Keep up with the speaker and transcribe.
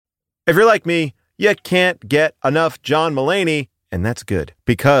If you're like me, you can't get enough John Mulaney. And that's good,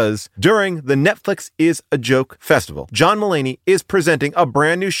 because during the Netflix is a Joke Festival, John Mulaney is presenting a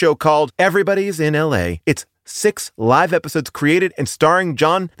brand new show called Everybody's in LA. It's 6 live episodes created and starring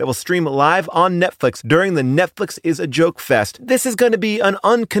John that will stream live on Netflix during the Netflix is a Joke Fest. This is going to be an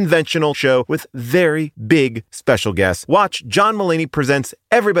unconventional show with very big special guests. Watch John Mulaney Presents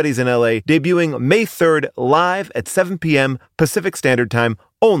Everybody's in LA, debuting May 3rd live at 7 p.m. Pacific Standard Time,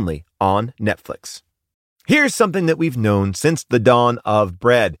 only on Netflix. Here's something that we've known since the dawn of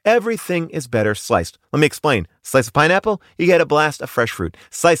bread. Everything is better sliced. Let me explain. Slice a pineapple, you get a blast of fresh fruit.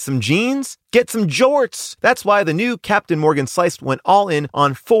 Slice some jeans, get some jorts. That's why the new Captain Morgan Sliced went all in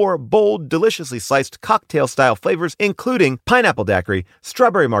on 4 bold, deliciously sliced cocktail-style flavors, including pineapple daiquiri,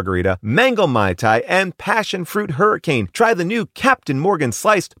 strawberry margarita, mango mai tai, and passion fruit hurricane. Try the new Captain Morgan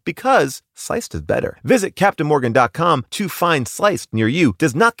Sliced, because sliced is better. Visit CaptainMorgan.com to find Sliced near you.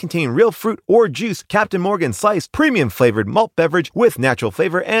 Does not contain real fruit or juice. Captain Morgan Sliced, premium flavored malt beverage with natural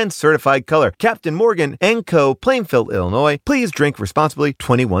flavor and certified color. Captain Morgan & Co., Plainfield, Illinois. Please drink responsibly.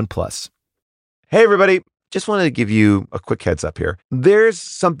 21 plus. Hey, everybody. Just wanted to give you a quick heads up here. There's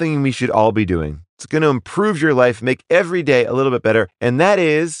something we should all be doing. It's going to improve your life, make every day a little bit better, and that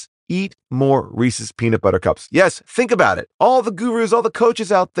is eat more Reese's peanut butter cups. Yes, think about it. All the gurus, all the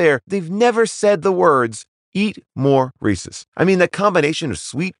coaches out there, they've never said the words, eat more Reese's. I mean, that combination of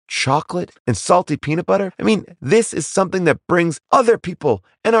sweet chocolate and salty peanut butter, I mean, this is something that brings other people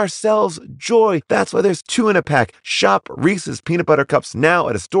and ourselves joy. That's why there's 2 in a pack. Shop Reese's peanut butter cups now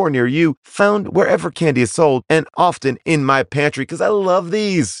at a store near you, found wherever candy is sold, and often in my pantry, because I love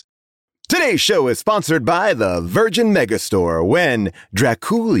these. Today's show is sponsored by the Virgin Megastore. When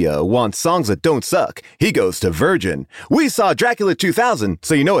Draculia wants songs that don't suck, he goes to Virgin. We saw Dracula 2000,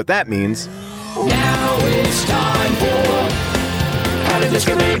 so you know what that means. Now it's time for How to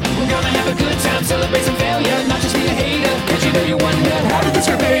Discriminate. We're gonna have a good time, celebrate some failure, not just be a hater. Cause you know you wonder how to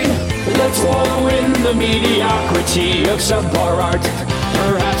discriminate. Let's wallow in the mediocrity of subpar art.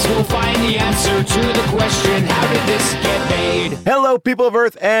 Perhaps we'll find the answer to the question, how did this get made? Hello, people of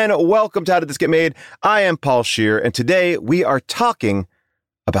Earth, and welcome to How Did This Get Made? I am Paul Scheer, and today we are talking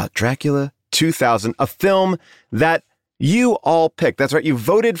about Dracula 2000, a film that you all picked. That's right. You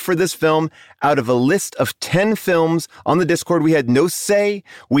voted for this film out of a list of 10 films on the Discord. We had no say.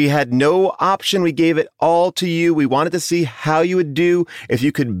 We had no option. We gave it all to you. We wanted to see how you would do if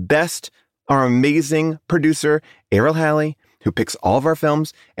you could best our amazing producer, Errol Halley, who picks all of our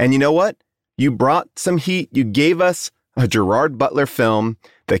films. And you know what? You brought some heat. You gave us a Gerard Butler film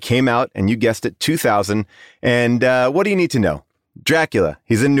that came out, and you guessed it, 2000. And what do you need to know? Dracula.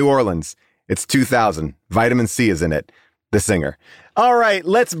 He's in New Orleans. It's 2000. Vitamin C is in it. The singer. All right,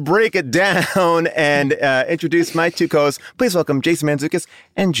 let's break it down and introduce my 2 co-hosts. Please welcome Jason Mantzoukas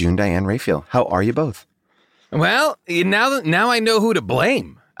and June Diane Raphael. How are you both? Well, now I know who to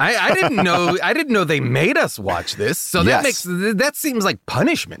blame. I didn't know they made us watch this. So that seems like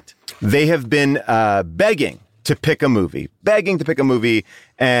punishment. They have been begging to pick a movie,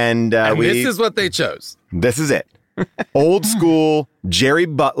 and this is what they chose. This is it. Old school Jerry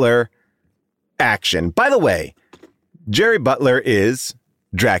Butler action. By the way, Jerry Butler is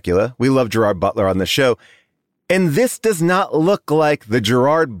Dracula. We love Gerard Butler on the show. And this does not look like the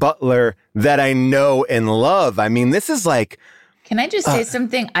Gerard Butler that I know and love. I mean, this is like... Can I just say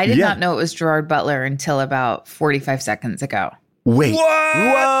something? I did not know it was Gerard Butler until about 45 seconds ago. Wait. What?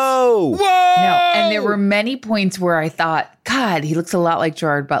 Whoa! No, and there were many points where I thought, God, he looks a lot like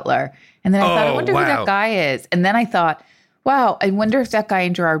Gerard Butler. And then I thought, I wonder who that guy is. And then I thought, wow, I wonder if that guy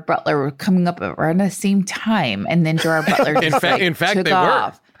and Gerard Butler were coming up around the same time. And then Gerard Butler just in fact, took they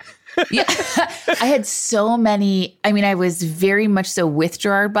off. Yeah, I had so many. I mean, I was very much so with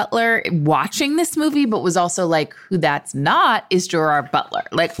Gerard Butler watching this movie, but was also like, who that's not is Gerard Butler.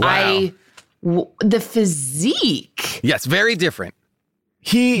 Like, wow. The physique. Yes, very different.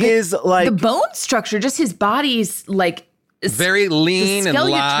 He is like... The bone structure, just his body's like... Very lean and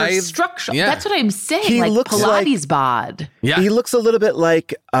lithe. Structure. Yeah. That's what I'm saying. He like looks Pilates bod. Yeah. He looks a little bit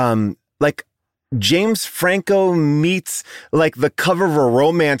like James Franco meets like the cover of a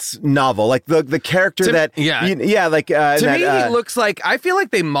romance novel, like the character to me, he looks like, I feel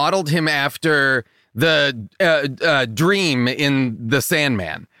like they modeled him after the Dream in The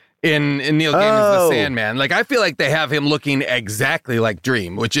Sandman. In Neil Gaiman's The Sandman. Like, I feel like they have him looking exactly like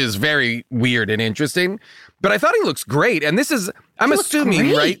Dream, which is very weird and interesting. But I thought he looks great. And this is, I'm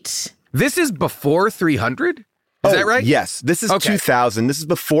assuming, right? This is before 300? Is that right? Yes. This is 2000. This is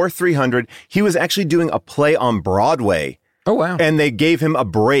before 300. He was actually doing a play on Broadway. Oh, wow. And they gave him a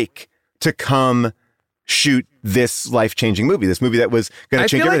break to come shoot this life-changing movie, this movie that was going to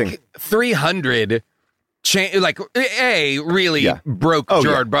change everything. Like 300 really broke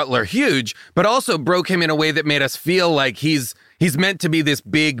Gerard Butler huge, but also broke him in a way that made us feel like he's meant to be this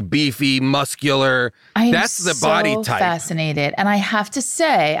big, beefy, muscular. That's the body type. Fascinated. And I have to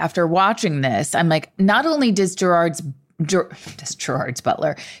say, after watching this, I'm like, not only does Gerard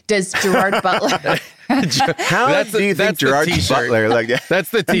Butler. How do you think Gerard's Butler? That's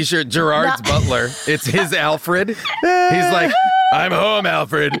the t-shirt, Gerard's Butler. It's his Alfred. He's like, I'm home,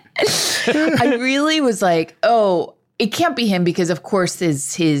 Alfred. I really was like, oh, it can't be him because, of course,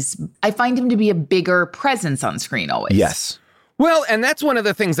 I find him to be a bigger presence on screen always. Yes. Well, and that's one of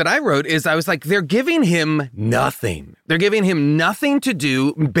the things that I wrote is I was like, they're giving him nothing. They're giving him nothing to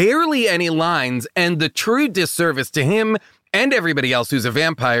do, barely any lines. And the true disservice to him and everybody else who's a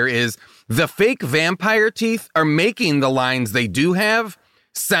vampire is the fake vampire teeth are making the lines they do have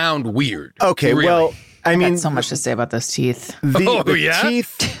sound weird. Okay, really. Well, I mean, so much to say about those teeth. The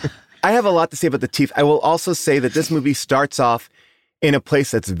teeth. I have a lot to say about the teeth. I will also say that this movie starts off in a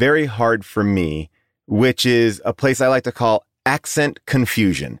place that's very hard for me, which is a place I like to call accent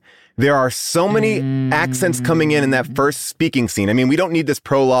confusion. There are so many accents coming in that first speaking scene. I mean, we don't need this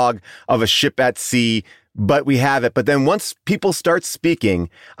prologue of a ship at sea, but we have it. But then once people start speaking,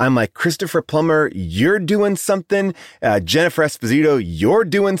 I'm like, Christopher Plummer, you're doing something. Jennifer Esposito, you're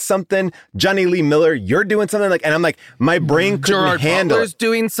doing something. Johnny Lee Miller, you're doing something. And I'm like, my brain couldn't Gerard handle Butler's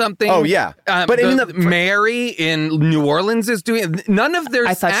doing something. Oh, yeah. But Mary in New Orleans is doing none of their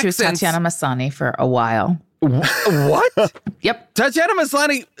accents. I thought she was Tatiana Maslany for a while. What? Yep. Tatiana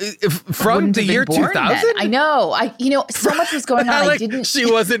Maslany from the year 2000? I know. So much was going on. She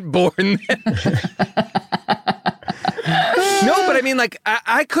wasn't born then. No, but I mean,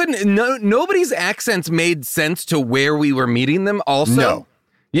 I couldn't. Nobody's accents made sense to where we were meeting them. Also,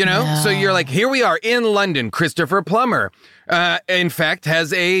 no. So you're like, here we are in London. Christopher Plummer, in fact,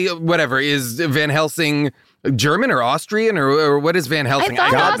 has is Van Helsing German or Austrian or what is Van Helsing? I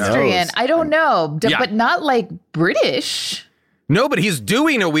thought Austrian. I don't know, but not like British. No, but he's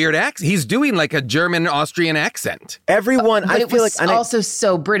doing a weird accent. He's doing like a German Austrian accent. Everyone, I feel like also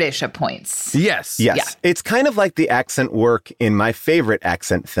so British at points. Yes. Yeah. It's kind of like the accent work in my favorite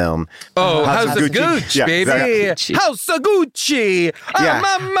accent film. Oh, House of Gucci, baby. Exactly. House of Gucci. Yeah.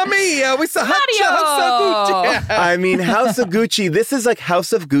 Mamma mia, we saw House of Gucci. I mean, House of Gucci, this is like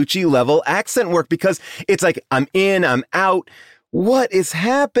House of Gucci level accent work because it's like, I'm in, I'm out. What is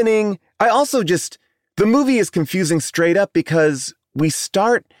happening? The movie is confusing straight up because we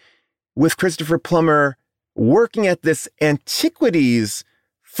start with Christopher Plummer working at this antiquities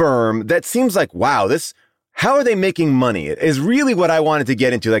firm that seems like, wow, how are they making money? It is really what I wanted to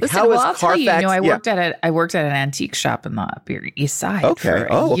get into. Like, listen, how is I'll Carfax? Tell you, I worked at an antique shop in the Upper East Side for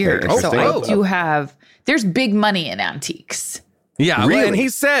a year. Okay. So I do have, there's big money in antiques. Yeah, really? And he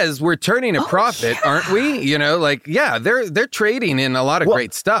says we're turning a profit, aren't we? They're trading in a lot of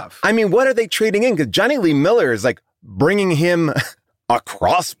great stuff. I mean, what are they trading in? Because Johnny Lee Miller is like bringing him a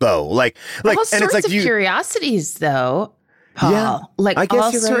crossbow, all sorts of curiosities, though. Paul. Yeah,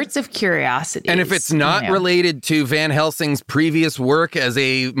 all sorts of curiosities. And if it's not related to Van Helsing's previous work as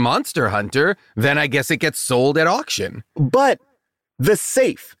a monster hunter, then I guess it gets sold at auction. But the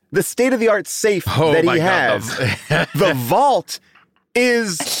safe, the state-of-the-art safe that he has, the vault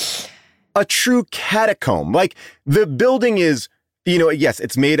is a true catacomb. Like, the building is, yes,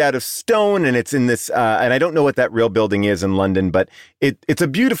 it's made out of stone and it's in this, and I don't know what that real building is in London, but it's a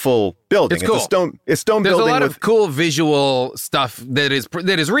beautiful building. It's cool. It's a stone There's building. There's a lot of cool visual stuff that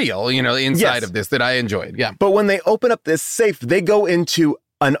is real, inside of this that I enjoyed. Yeah. But when they open up this safe, they go into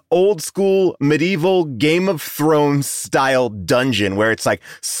an old school medieval Game of Thrones style dungeon where it's like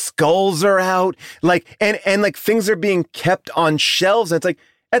skulls are out, and like things are being kept on shelves. And it's like,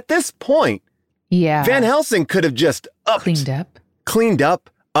 at this point, Van Helsing could have just cleaned up,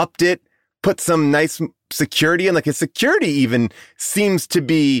 upped it, put some nice security in. Like, his security even seems to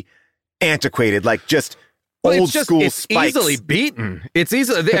be antiquated, like just old school spikes. It's easily beaten. It's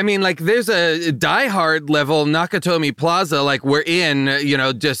easily, I mean, like, there's a Die Hard level Nakatomi Plaza, like, we're in,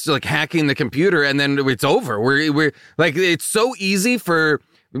 just like hacking the computer and then it's over. We're like, it's so easy for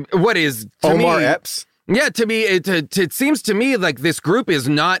what is to Omar me, Epps. Yeah, to me, it seems to me like this group is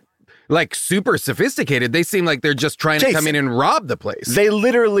not like super sophisticated. They seem like they're just trying to come in and rob the place. They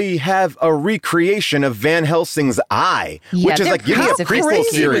literally have a recreation of Van Helsing's eye, which is like, give me a prequel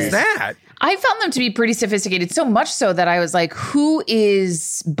series. Was that? I found them to be pretty sophisticated, so much so that I was like, who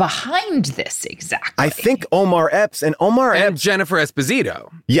is behind this exactly? I think Omar Epps and Jennifer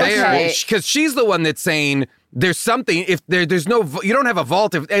Esposito. Yes. Because she's the one that's saying, there's something. If there's no, you don't have a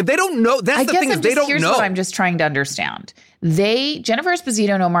vault. If they don't know, that's the thing is they don't here's know. What I'm just trying to understand. Jennifer Esposito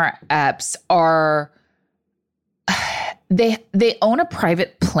and Omar Epps are, they own a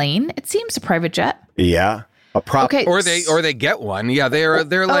private plane. It seems, a private jet. Yeah. Okay. Or they get one. Yeah,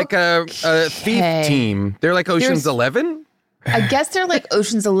 they're like a thief team. They're like Ocean's 11. I guess they're like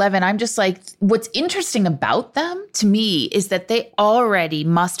Ocean's 11. I'm just like, what's interesting about them to me is that they already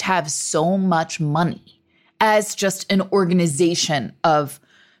must have so much money as just an organization of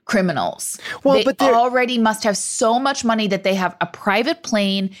criminals. Well, they already must have so much money that they have a private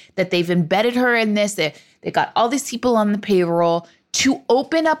plane, that they've embedded her in this. They got all these people on the payroll to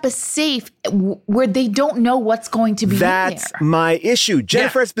open up a safe where they don't know what's going to be in there. That's my issue.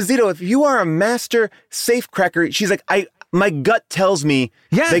 Jennifer Esposito, if you are a master safe cracker, she's like, my gut tells me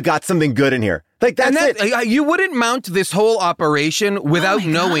they got something good in here. Like, that's it. You wouldn't mount this whole operation without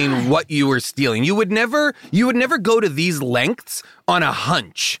knowing what you were stealing. You would never go to these lengths on a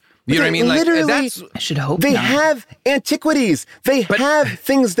hunch. You know what I mean? Literally, I should hope they have antiquities. They have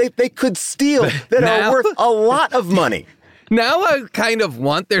things they could steal that are worth a lot of money. Now I kind of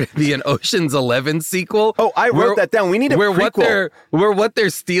want there to be an Ocean's 11 sequel. Oh, I wrote that down. We need a prequel. Where what they're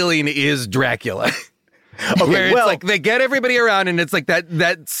stealing is Dracula. Okay, where it's like they get everybody around and it's like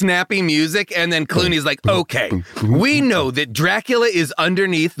that snappy music, and then Clooney's like, okay, we know that Dracula is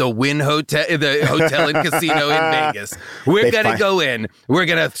underneath the Wynn Hotel, the hotel and casino in Vegas. We're gonna go in, we're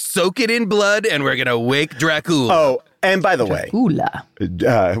gonna soak it in blood, and we're gonna wake Dracula. Oh, and by the way,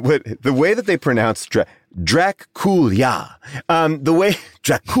 the way that they pronounce Dracula, the way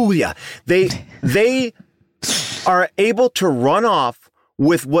Dracula, they are able to run off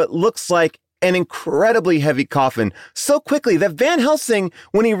with what looks like an incredibly heavy coffin so quickly that Van Helsing,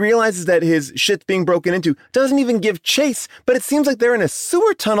 when he realizes that his shit's being broken into, doesn't even give chase. But it seems like they're in a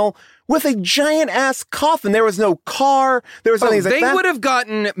sewer tunnel with a giant ass coffin. There was no car. There was nothing like that. They would have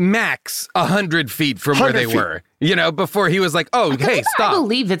gotten max 100 feet from where they were, before he was like, hey, stop. I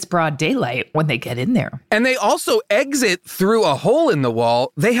believe it's broad daylight when they get in there. And they also exit through a hole in the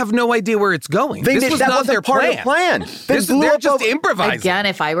wall. They have no idea where it's going. This was not their part of the plan. They're just improvising. Again,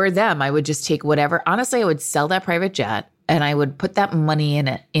 if I were them, I would just take whatever. Honestly, I would sell that private jet and I would put that money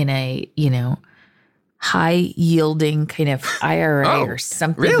in a high yielding kind of IRA or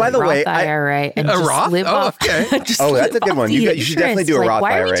something. Really? By the way, IRA and just Roth? live off. Okay. That's a good one. You should definitely do a Roth IRA.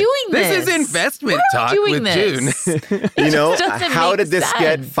 Why are we doing this? This is investment talk with June. How did this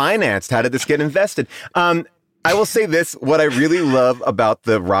get financed? How did this get invested? I will say this. What I really love about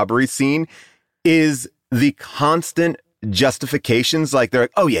the robbery scene is the constant justifications. Like they're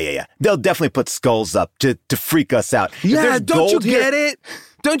like, oh yeah. They'll definitely put skulls up to freak us out. Yeah, don't you get it?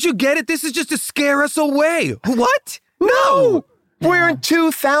 Don't you get it? This is just to scare us away. What? No! We're in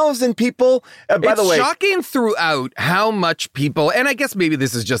 2000, people. By the way, it's shocking throughout how much people, and I guess maybe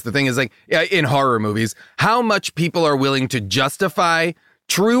this is just the thing, is like in horror movies, how much people are willing to justify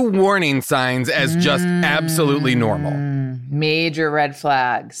true warning signs as just absolutely normal. Major red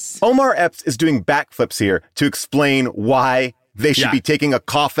flags. Omar Epps is doing backflips here to explain why they should be taking a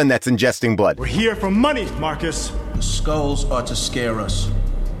coffin that's ingesting blood. We're here for money, Marcus. The skulls are to scare us.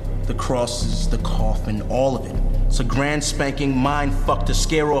 The crosses, the coffin, all of it. It's a grand spanking mind fuck to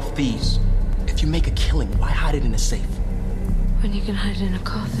scare off thieves. If you make a killing, why hide it in a safe? When you can hide it in a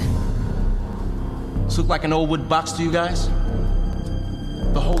coffin. Does it look like an old wood box to you guys?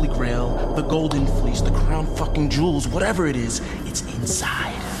 The Holy Grail, the Golden Fleece, the crown fucking jewels, whatever it is, it's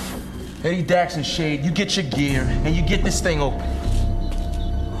inside. Eddie, Dax, and Shade, you get your gear, and you get this thing open.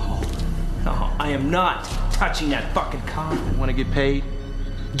 Oh, I am not touching that fucking coffin. Want to get paid?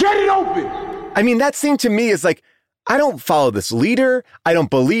 Get it open! I mean, that scene to me is like, I don't follow this leader. I don't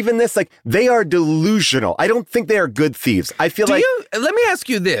believe in this. Like, they are delusional. I don't think they are good thieves. I feel like... Let me ask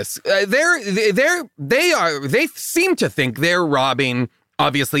you this. They seem to think they're robbing,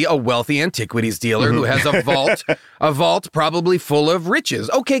 obviously, a wealthy antiquities dealer who has a vault probably full of riches.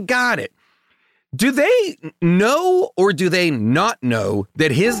 Okay, got it. Do they know or do they not know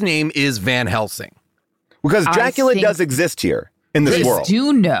that his name is Van Helsing? Because Dracula does exist here in this world. They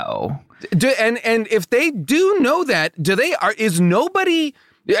do know. And if they do know that, is nobody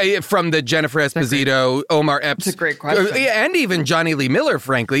from the Jennifer Esposito, Omar Epps, that's a great question, and even Johnny Lee Miller,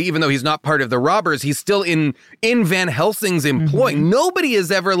 frankly, even though he's not part of the robbers, he's still in Van Helsing's employ. Nobody is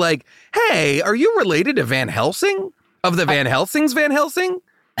ever like, hey, are you related to Van Helsing? Of the Van Helsing's Van Helsing?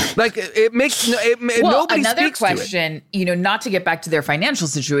 Like it makes nobody another speaks question, to it. Not to get back to their financial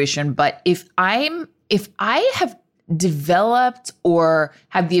situation, but if I have developed or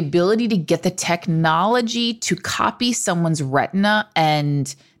have the ability to get the technology to copy someone's retina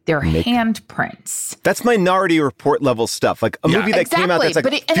and their handprints. That's Minority Report level stuff, like a movie that came out that's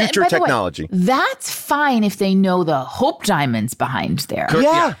like future technology. That's fine if they know the Hope Diamond's behind there.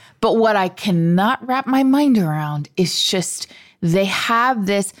 Yeah. But what I cannot wrap my mind around is just they have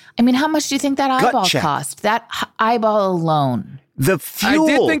this. I mean, how much do you think that eyeball cost? That eyeball alone. The fuel.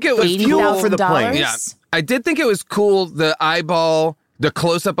 I did think it was fuel for the plane. Yeah. I did think it was cool. The eyeball, the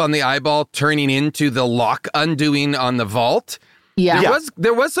close up on the eyeball turning into the lock undoing on the vault. Yeah.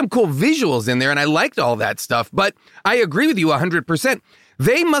 There was some cool visuals in there, and I liked all that stuff. But I agree with you 100%.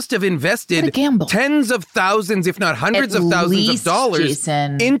 They must have invested tens of thousands, if not hundreds of thousands of dollars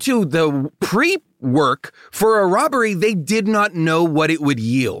into the pre-work for a robbery they did not know what it would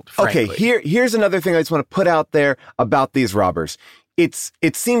yield, frankly. Okay, here's another thing I just want to put out there about these robbers. It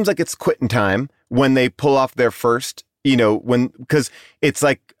seems like it's quitting time when they pull off their first, because it's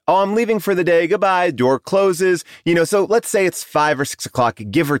like, oh, I'm leaving for the day. Goodbye. Door closes. So let's say it's 5 or 6 o'clock,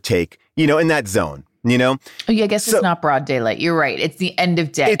 give or take, in that zone. Oh, yeah, I guess it's not broad daylight. You're right. It's the end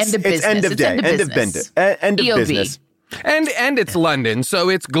of day. End of business. End of day. End of business. And it's London, so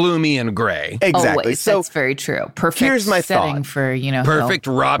it's gloomy and gray. Exactly. Always. So that's very true. Perfect here's my setting thought. for, perfect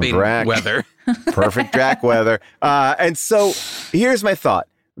robbing weather. Perfect Drac weather. And so here's my thought.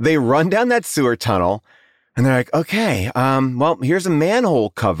 They run down that sewer tunnel and they're like, okay, well, here's a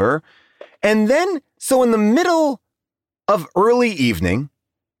manhole cover. And then, so in the middle of early evening,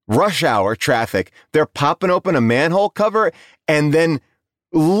 rush hour traffic, they're popping open a manhole cover and then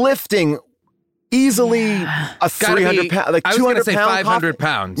lifting easily a 300 pound, like 200 pound. I was going to say 500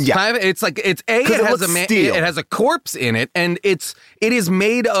 pounds. Yeah. It has a corpse in it, and it is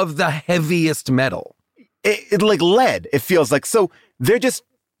made of the heaviest metal. It like lead, it feels like. So they're just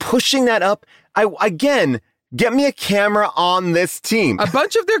pushing that up. Again, get me a camera on this team. A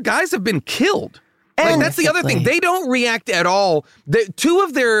bunch of their guys have been killed. And that's the other thing. They don't react at all. Two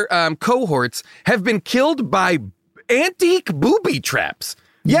of their cohorts have been killed by antique booby traps.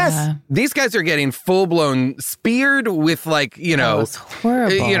 Yes. Yeah. These guys are getting full-blown speared with That was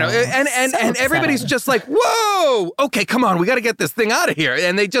horrible. And everybody's just like, whoa, okay, come on, we got to get this thing out of here.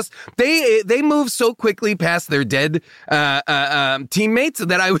 And they move so quickly past their dead teammates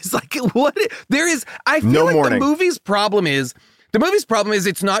that I was like, what? I feel like the movie's problem is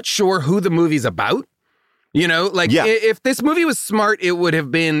it's not sure who the movie's about. If this movie was smart, it would have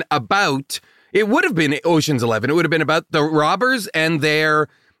been Ocean's 11. It would have been about the robbers and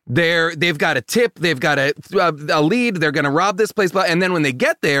they've got a tip, they've got a lead, they're going to rob this place. And then when they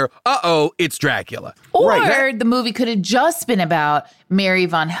get there, it's Dracula. Or the movie could have just been about Mary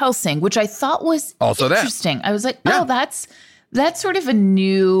Von Helsing, which I thought was also interesting. I was like, that's sort of a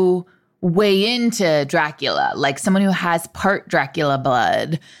new way into Dracula, like someone who has part Dracula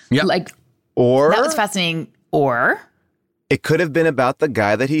blood. Yep. That was fascinating. Or it could have been about the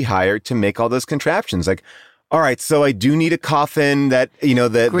guy that he hired to make all those contraptions. Like, all right, so I do need a coffin that,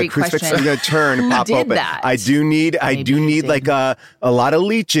 the crucifix is going to turn, pop open. I do need like a lot of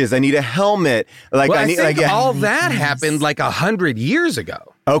leeches. I need a helmet. Like, I think all that happened like 100 years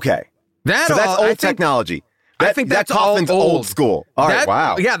ago. Okay. That's old technology. I think that coffin's old school. All right,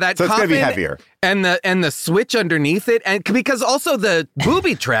 wow. Yeah, that so coffin, it's going to be heavier. And the switch underneath it, and because also the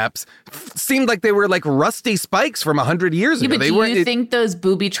booby traps seemed like they were like rusty spikes from 100 years ago. But do you think those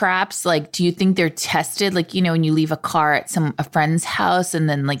booby traps, do you think they're tested? Like, when you leave a car at a friend's house and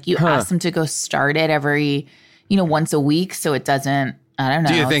then you ask them to go start it every, once a week so it doesn't, I don't know.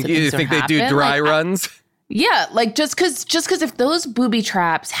 Do you think they do dry runs? Yeah, just because if those booby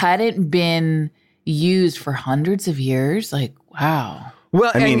traps hadn't been used for hundreds of years, wow.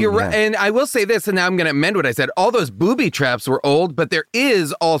 Well, you're right. And I will say this, and now I'm going to amend what I said. All those booby traps were old, but there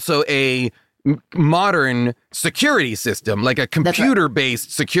is also a modern security system, like a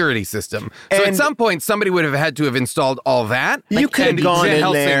computer-based security system. So at some point, somebody would have had to have installed all that. You could have gone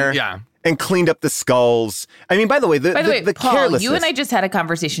in there and cleaned up the skulls. I mean, by the way, the Paul, carelessness. you and I just had a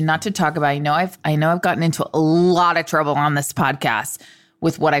conversation, not to talk about, I know I've gotten into a lot of trouble on this podcast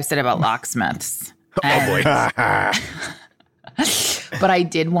with what I've said about locksmiths. Oh, boy. But I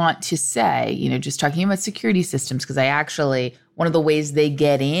did want to say, just talking about security systems, because one of the ways they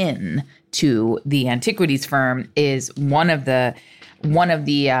get in to the antiquities firm is one of the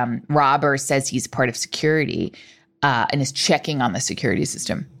robbers says he's part of security and is checking on the security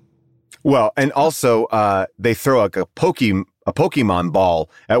system. Well, and also they throw like a Pokemon ball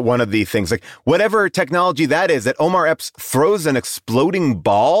at one of the things, like whatever technology that is, that Omar Epps throws an exploding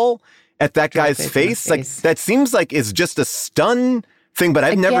ball at that guy's face. Like that seems like it's just a stun thing, but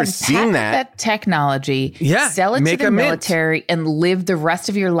I've never seen that technology. Sell it to the military and live the rest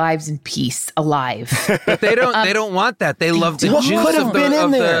of your lives in peace, alive. But they don't want that. They love the juice of the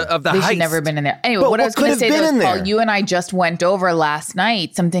heist. They should never have been in there. Anyway, what I was going to say though, Paul, you and I just went over last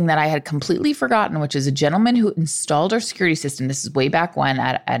night something that I had completely forgotten, which is a gentleman who installed our security system. This is way back when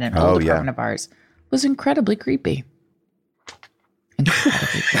at an old apartment of ours. Was incredibly creepy.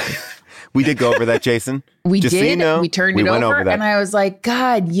 We did go over that, Jason. We just did. So you know, we turned it over, and I was like,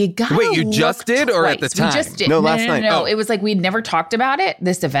 God, you got to Wait, you just did or at the time? We just did. No, last night. No. It was like we'd never talked about it.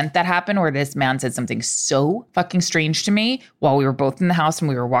 This event that happened where this man said something so fucking strange to me while we were both in the house and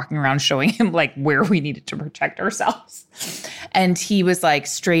we were walking around showing him like where we needed to protect ourselves. And he was like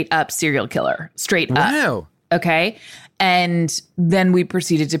straight up serial killer. Straight up. Wow. Okay. And then we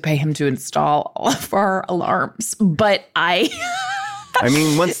proceeded to pay him to install all of our alarms. But I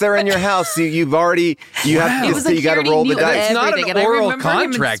mean, once they're in your house, you got to roll the dice. It's not an oral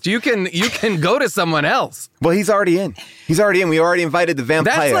contract. You can go to someone else. Well, he's already in. We already invited the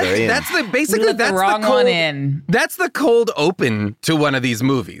vampire in. That's the wrong one in. That's the cold open to one of these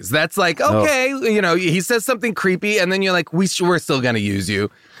movies. That's like, okay, he says something creepy, and then you're like, we're still going to use you.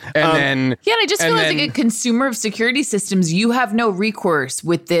 And I just feel like a consumer of security systems, you have no recourse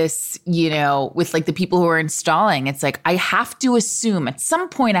with this, with like the people who are installing. It's like, I have to assume at some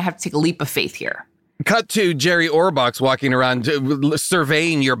point I have to take a leap of faith here. Cut to Jerry Orbach walking around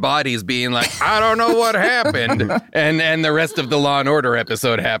surveying your bodies, being like, I don't know what happened. and the rest of the Law and Order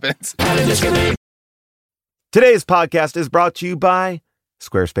episode happens. Today's podcast is brought to you by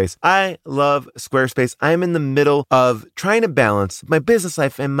Squarespace. I love Squarespace. I'm in the middle of trying to balance my business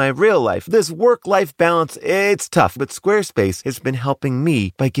life and my real life. This work-life balance, it's tough, but Squarespace has been helping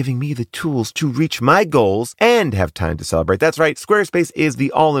me by giving me the tools to reach my goals and have time to celebrate. That's right. Squarespace is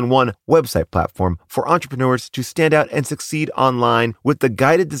the all-in-one website platform for entrepreneurs to stand out and succeed online. With the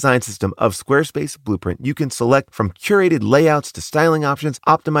guided design system of Squarespace Blueprint, you can select from curated layouts to styling options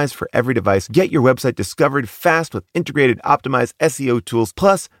optimized for every device. Get your website discovered fast with integrated optimized SEO tools.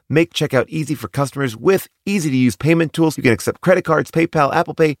 Plus, make checkout easy for customers with easy-to-use payment tools. You can accept credit cards, PayPal,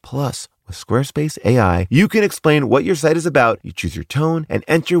 Apple Pay. Plus, with Squarespace AI, you can explain what your site is about. You choose your tone and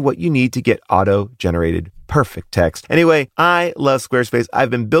enter what you need to get auto-generated perfect text. Anyway, I love Squarespace. I've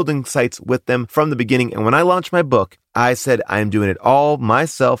been building sites with them from the beginning. And when I launched my book, I said I'm doing it all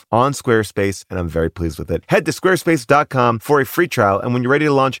myself on Squarespace, and I'm very pleased with it. Head to squarespace.com for a free trial. And when you're ready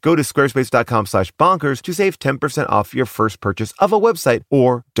to launch, go to squarespace.com/bonkers to save 10% off your first purchase of a website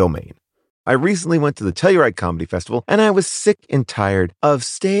or domain. I recently went to the Telluride Comedy Festival, and I was sick and tired of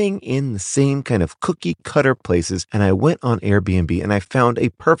staying in the same kind of cookie cutter places. And I went on Airbnb and I found a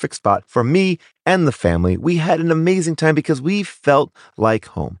perfect spot for me and the family. We had an amazing time because we felt like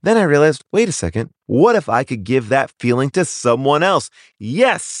home. Then I realized, wait a second, what if I could give that feeling to someone else?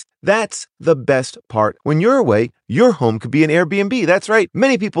 Yes, that's the best part. When you're away, your home could be an Airbnb. That's right.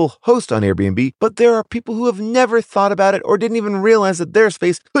 Many people host on Airbnb, but there are people who have never thought about it or didn't even realize that their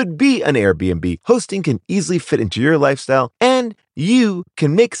space could be an Airbnb. Hosting can easily fit into your lifestyle, and you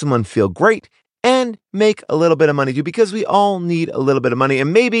can make someone feel great and make a little bit of money too, because we all need a little bit of money.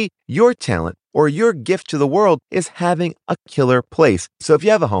 And maybe your talent or your gift to the world is having a killer place. So if you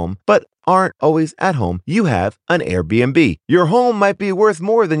have a home, but aren't always at home, you have an Airbnb. Your home might be worth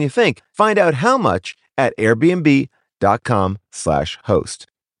more than you think. Find out how much at airbnb.com/host.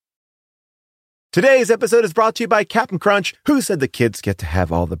 Today's episode is brought to you by Captain Crunch. Who said the kids get to have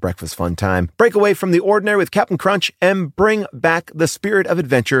all the breakfast fun time? Break away from the ordinary with Captain Crunch and bring back the spirit of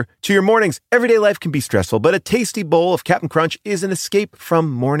adventure to your mornings. Everyday life can be stressful, but a tasty bowl of Captain Crunch is an escape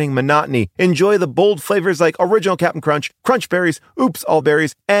from morning monotony. Enjoy the bold flavors like original Captain Crunch, Crunch Berries, Oops All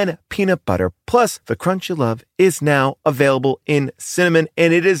Berries, and peanut butter. Plus, the crunch you love is now available in cinnamon,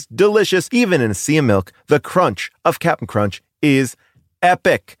 and it is delicious. Even in a sea of milk, the crunch of Captain Crunch is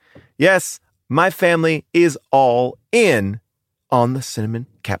epic. Yes, my family is all in on the cinnamon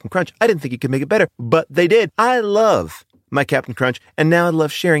Captain Crunch. I didn't think you could make it better, but they did. I love my Captain Crunch, and now I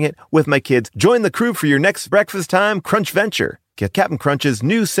love sharing it with my kids. Join the crew for your next breakfast time crunch venture. Get Captain Crunch's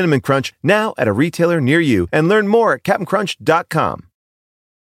new Cinnamon Crunch now at a retailer near you, and learn more at CaptainCrunch.com.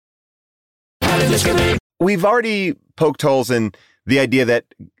 We've already poked holes in the idea that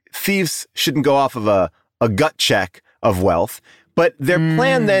thieves shouldn't go off of a gut check of wealth. But their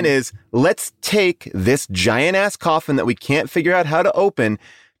plan then is, let's take this giant-ass coffin that we can't figure out how to open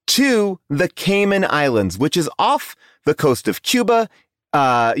to the Cayman Islands, which is off the coast of Cuba,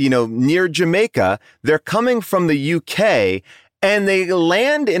 near Jamaica. They're coming from the UK, and they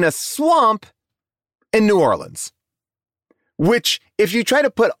land in a swamp in New Orleans, which, if you try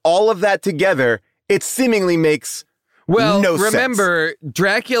to put all of that together, it seemingly makes Well, no remember,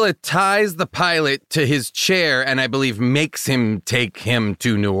 Dracula ties the pilot to his chair and I believe makes him take him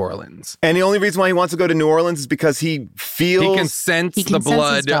to New Orleans. And the only reason why he wants to go to New Orleans is because he feels... He can sense the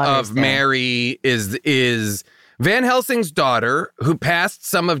blood of Mary is Van Helsing's daughter, who passed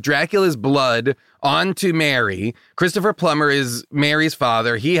some of Dracula's blood on to Mary. Christopher Plummer is Mary's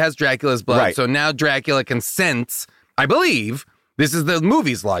father. He has Dracula's blood. Right. So now Dracula can sense, I believe, this is the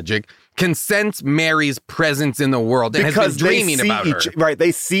movie's logic, can sense Mary's presence in the world and because has been dreaming about her. Right,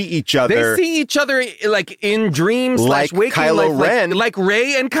 they see each other. They see each other like in dreams, like waking Kylo life, Ren. like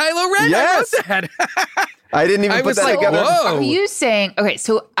Rey and Kylo Ren. Yes. I wrote that. I didn't even put that together. Whoa. Are you saying, okay,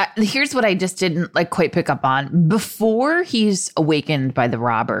 so here's what I just didn't like quite pick up on. Before he's awakened by the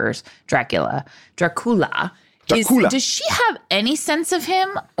robbers, Dracula, does she have any sense of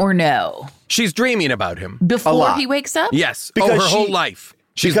him or no? She's dreaming about him. Before he wakes up? Yes. Because her whole life.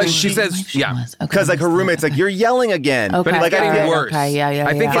 She says, yeah. Because like her roommate's like, you're yelling again. Okay. But it's getting worse. Okay, yeah.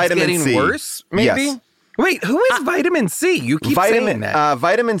 I think it's Vitamin getting C. worse, maybe? Yes. Wait, who is Vitamin C? You keep saying that.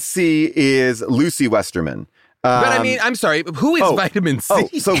 Vitamin C is Lucy Westerman. But I mean, I'm sorry, who is Vitamin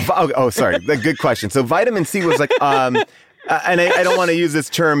C? Sorry. Good question. So Vitamin C was like, and I don't want to use this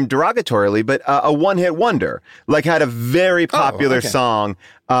term derogatorily, but a one-hit wonder. Like had a very popular song,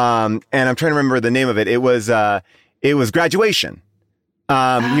 and I'm trying to remember the name of it. It was Graduation.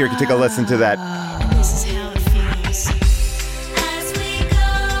 Here, you can take a listen to that. This is how it feels. As we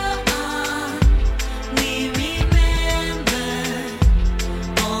go on, we remember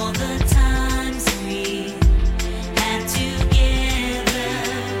all the times we had together.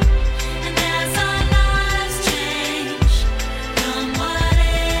 And as our lives change from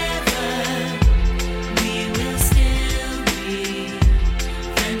whatever, we will still be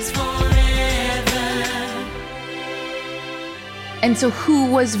friends forever. And so who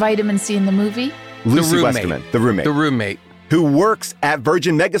was Vitamin C in the movie? Lucy Westerman, the roommate. Who works at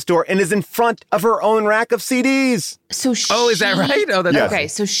Virgin Megastore and is in front of her own rack of CDs. So is that right? Oh, that's okay.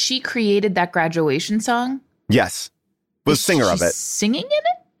 So she created that graduation song? Yes. Was singer of it. Singing in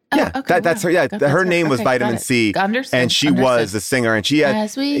it? Yeah, okay, that's her. Yeah, her name was Vitamin C, and she was the singer, and she had.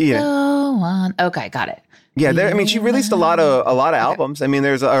 As we go on. Okay, got it. Yeah, I mean, she released a lot of albums. I mean,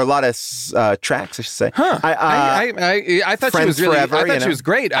 there's a lot of tracks, I should say. Huh? I thought she was really. Forever, I thought she was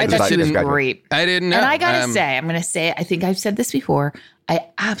great. I thought she was great. I didn't know. And I gotta say, I'm gonna say, I think I've said this before. I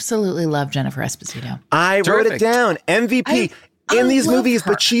absolutely love Jennifer Esposito. I wrote it down. MVP. In these movies,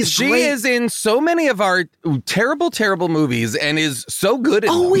 but she great. Is in so many of our terrible movies and is so good at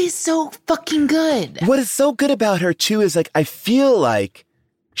always so fucking good. What is so good about her too is like I feel like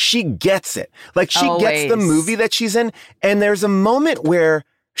she gets it. Like she gets the movie that she's in, and there's a moment where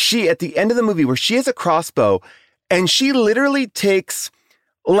she at the end of the movie where she has a crossbow and she literally takes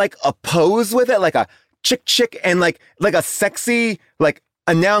like a pose with it, like a chick and like a sexy like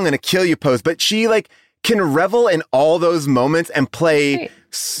a now I'm gonna kill you pose, but she like can revel in all those moments and play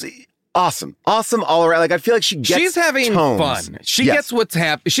awesome all around. Like I feel like she's having tones. fun. She gets what's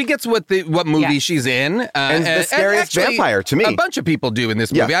happening. She gets what movie she's in. And the scariest vampire to me. A bunch of people do in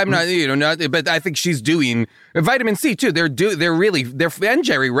this movie. I'm not, but I think she's doing Vitamin C too. They're and Jerry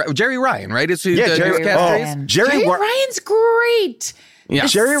Ryan, right? Jerry Ryan's great. Yeah, the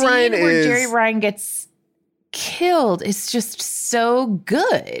Jerry Ryan where Jerry Ryan gets killed is just so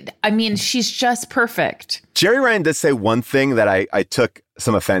good. I mean, she's just perfect. Jerry Ryan does say one thing that I took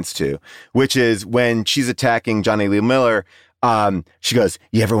some offense to, which is when she's attacking Johnny Lee Miller, she goes,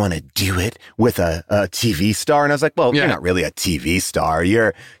 "You ever want to do it with a TV star?" And I was like, "Well, you're not really a TV star.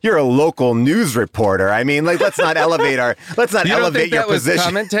 You're a local news reporter. I mean, like, let's not elevate your position."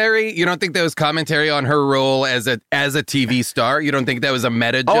 Commentary? You don't think that was commentary on her role as a TV star? You don't think that was a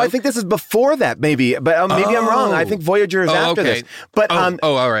meta joke? Oh, I think this is before that, maybe, but maybe I'm wrong. I think Voyager is after this. But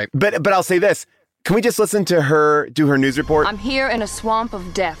all right. But I'll say this. Can we just listen to her do her news report? I'm here in a swamp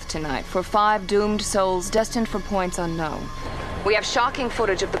of death tonight for 5 doomed souls destined for points unknown. We have shocking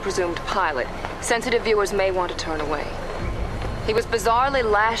footage of the presumed pilot. Sensitive viewers may want to turn away. He was bizarrely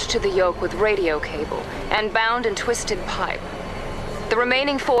lashed to the yoke with radio cable and bound in twisted pipe. The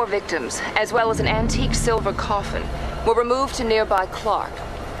remaining 4 victims, as well as an antique silver coffin, were removed to nearby Clark,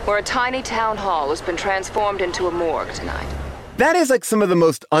 where a tiny town hall has been transformed into a morgue tonight. That is like some of the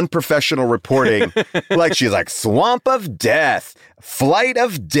most unprofessional reporting. Like she's like swamp of death, flight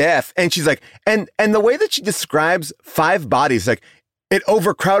of death. And she's like, and the way that she describes 5 bodies, like it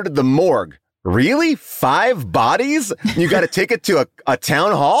overcrowded the morgue. really? 5 bodies? You got to take it to a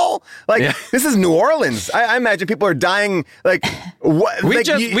town hall? Like, this is New Orleans. I imagine people are dying. Like, what?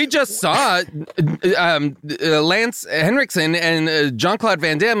 We just saw Lance Henriksen and Jean-Claude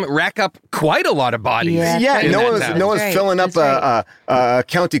Van Damme rack up quite a lot of bodies. No one's filling up a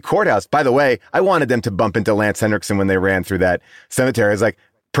county courthouse. By the way, I wanted them to bump into Lance Henriksen when they ran through that cemetery. It's like,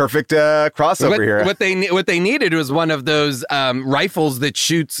 perfect crossover here. What they needed was one of those rifles that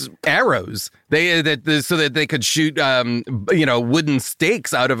shoots arrows. So that they could shoot wooden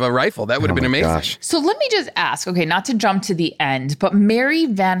stakes out of a rifle. That would have been amazing. Gosh. So let me just ask, okay, not to jump to the end, but Mary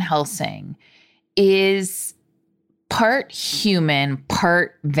Van Helsing is part human,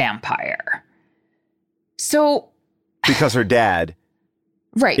 part vampire. So because her dad.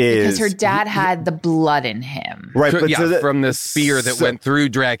 Right, because her dad had the blood in him. Right, but from the spear that went through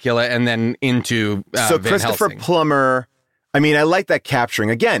Dracula and then into So Van Christopher Helsing. Plummer, I mean, I like that capturing.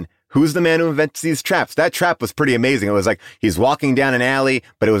 Again, who's the man who invents these traps? That trap was pretty amazing. It was like he's walking down an alley,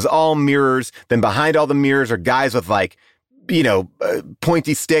 but it was all mirrors. Then behind all the mirrors are guys with like,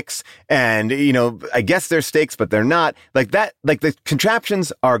 pointy sticks and, I guess they're stakes, but they're not. Like that, like the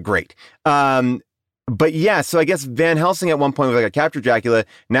contraptions are great. But yeah, so I guess Van Helsing at one point was like, I captured Dracula.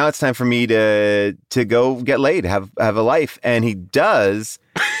 Now it's time for me to go get laid, have a life, and he does.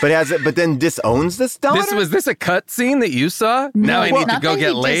 But then disowns this daughter. Was this a cut scene that you saw? Now I need to go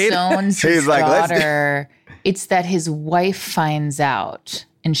get laid. Disowns his daughter. It's that his wife finds out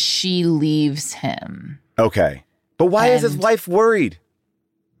and she leaves him. Okay, but why is his wife worried?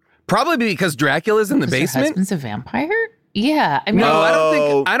 Probably because Dracula's in the basement. Her husband's a vampire. Yeah, I mean,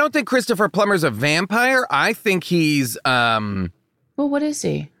 no, I don't think Christopher Plummer's a vampire. I think he's well, what is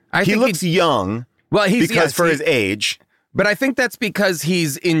he? He looks young. Well, because for his age. But I think that's because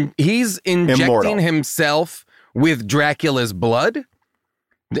he's injecting Immortal. himself with Dracula's blood.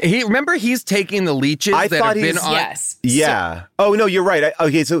 He's taking the leeches that have been on. Yes. Yeah. Oh no, you're right.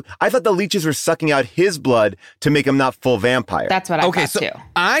 Okay, so I thought the leeches were sucking out his blood to make him not full vampire. That's what I thought too.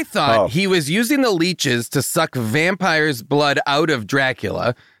 I thought he was using the leeches to suck vampires' blood out of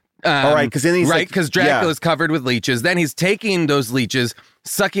Dracula. All right, because then he's because Dracula's covered with leeches. Then he's taking those leeches,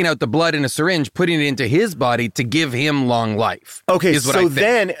 sucking out the blood in a syringe, putting it into his body to give him long life. Okay, so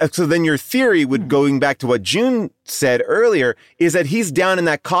then your theory would, going back to what June said earlier, is that he's down in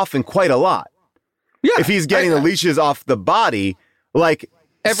that coffin quite a lot. Yeah, if he's getting the leeches off the body, like.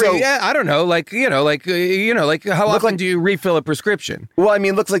 I don't know, how often do you refill a prescription? Well, I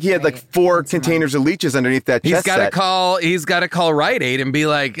mean, it looks like he had like 4 containers of leeches underneath that chest set. He's got to call Rite Aid and be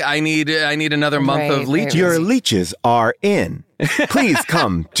like, I need another month of leeches. Your leeches are in. Please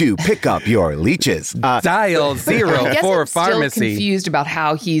come to pick up your leeches. Dial 04 pharmacy. I'm still confused about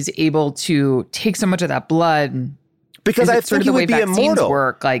how he's able to take so much of that blood. Because I think he would be immortal.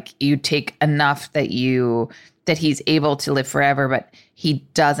 Work, like you take enough that he's able to live forever, but he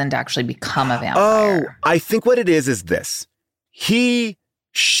doesn't actually become a vampire. Oh, I think what it is this. He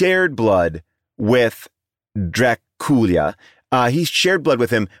shared blood with Dracula. He shared blood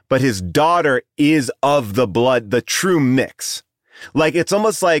with him, but his daughter is of the blood, the true mix. Like, it's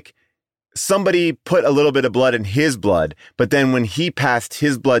almost like somebody put a little bit of blood in his blood, but then when he passed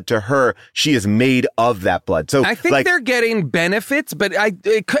his blood to her, she is made of that blood. So I think they're getting benefits, but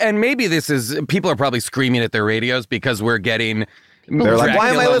and maybe people are probably screaming at their radios because we're getting. They're like, why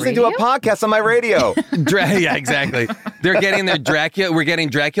am I listening to a podcast on my radio? Yeah, exactly. They're getting their Dracula. We're getting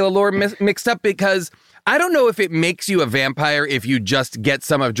Dracula lore mixed up because I don't know if it makes you a vampire if you just get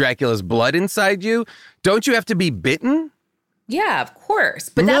some of Dracula's blood inside you. Don't you have to be bitten? Yeah, of course.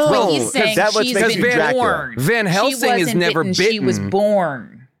 But that's what he's saying. She's been born. Van Helsing is never bitten. She was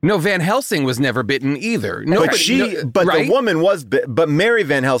born. No, Van Helsing was never bitten either. The woman was, but Mary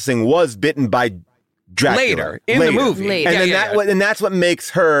Van Helsing was bitten by Dracula later in the movie, and that's what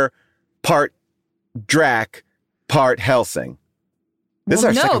makes her part Drac, part Helsing. This is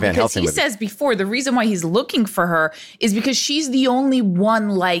our second Van Helsing movie. He says before the reason why he's looking for her is because she's the only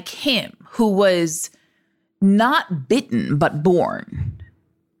one like him who was not bitten but born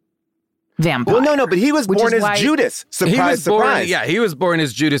vampire. Well, no, but he was born as Judas. Surprise. He was born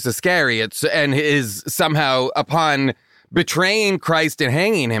as Judas Iscariot, and is somehow upon betraying Christ and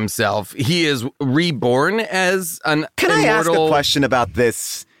hanging himself, he is reborn as an Can immortal... I ask a question about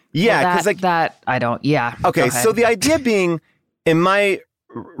this? Yeah, because I don't. Yeah. Okay, so the idea being, in my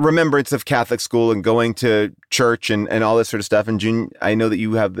remembrance of Catholic school and going to church and all this sort of stuff, and June, I know that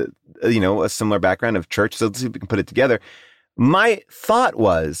you have a similar background of church, so let's see if we can put it together. My thought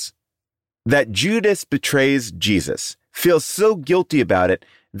was that Judas betrays Jesus, feels so guilty about it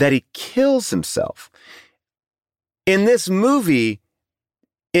that he kills himself. In this movie,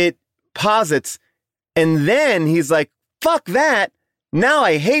 it posits, and then he's like, fuck that. Now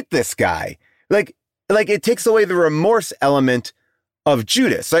I hate this guy. Like it takes away the remorse element of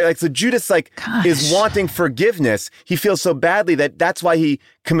Judas. Right? Like, so Judas is wanting forgiveness. He feels so badly that's why he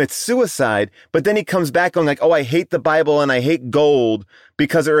commits suicide. But then he comes back on like, oh, I hate the Bible and I hate gold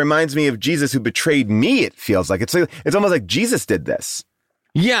because it reminds me of Jesus who betrayed me. It feels like it's almost like Jesus did this.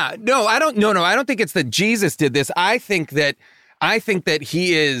 Yeah, no, I don't think it's that Jesus did this. I think that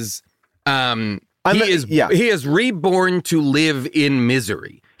he is, he is reborn to live in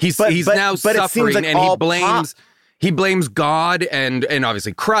misery. He's now suffering, like, and he blames God and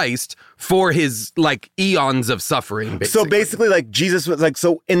obviously Christ for his like eons of suffering. Basically. So basically, like Jesus was like,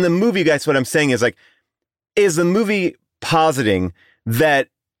 so in the movie, guys, what I'm saying is like, is the movie positing that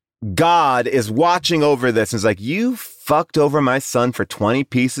God is watching over this and is like, you fucked over my son for 20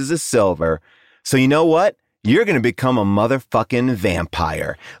 pieces of silver. So you know what? You're going to become a motherfucking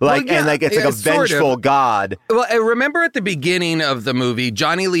vampire. Like, well, yeah, and like, it's like a vengeful sort of God. Well, I remember at the beginning of the movie,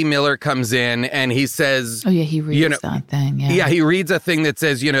 Johnny Lee Miller comes in and he says, oh yeah, he reads that thing. Yeah, he reads a thing that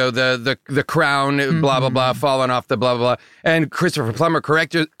says, the crown, blah, blah, blah, falling off the blah, blah, blah. And Christopher Plummer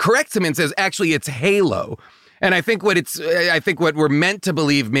corrects him and says, actually, it's Halo. And I think what we're meant to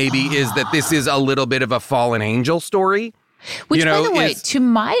believe maybe is that this is a little bit of a fallen angel story. Which, by the way, to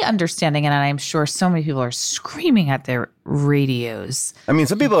my understanding, and I'm sure so many people are screaming at their radios. I mean,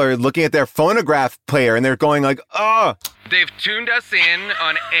 some people are looking at their phonograph player and they're going like, oh. They've tuned us in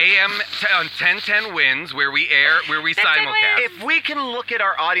on AM on 1010 Winds where we simulcast. If we can look at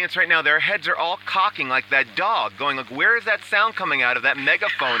our audience right now, their heads are all cocking like that dog, going like, where is that sound coming out of that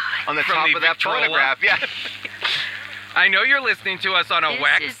megaphone on the top of that phonograph? Yeah. I know you're listening to us on a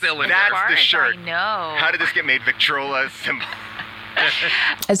wax cylinder. That's the shirt. I know. How did this get made? Victrola symbol.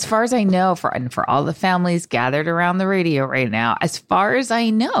 As far as I know, for all the families gathered around the radio right now, as far as I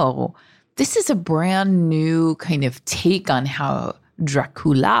know, this is a brand new kind of take on how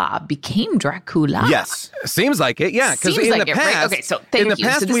Dracula became Dracula. Yes. Seems like it, yeah. Because in the past, right? Okay, so thank you. In the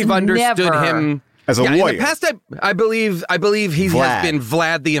past, we've understood him as a warrior. In the past, I believe he has been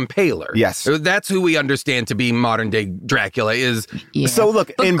Vlad the Impaler. Yes. That's who we understand to be modern day Dracula is. Yeah. So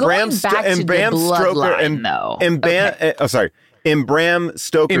look, in Bram Stoker's novel. In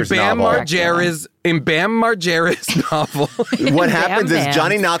Bam Margera's novel. What happens is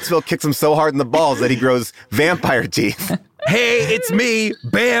Johnny Knoxville kicks him so hard in the balls that he grows vampire teeth. Hey, it's me,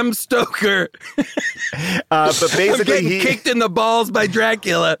 Bam Stoker. But basically, I'm getting kicked in the balls by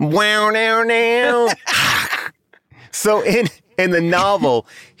Dracula. Wow, now. So in the novel,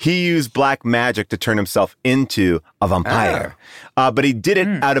 he used black magic to turn himself into a vampire. But he did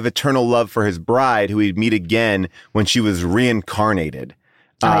it out of eternal love for his bride, who he'd meet again when she was reincarnated.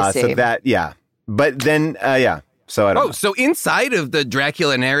 I see. So that, yeah. But then, So I don't know. So inside of the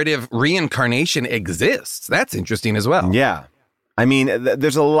Dracula narrative, reincarnation exists. That's interesting as well. Yeah. I mean,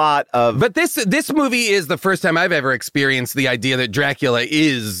 there's a lot of... But this movie is the first time I've ever experienced the idea that Dracula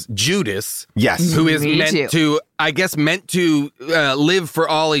is Judas. Yes. Who is meant to live for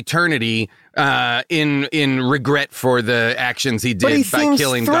all eternity in regret for the actions he did by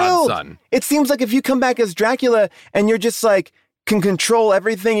killing God's son. It seems like if you come back as Dracula and you're just like, can control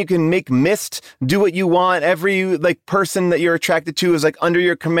everything. You can make mist, do what you want. Every like person that you're attracted to is like under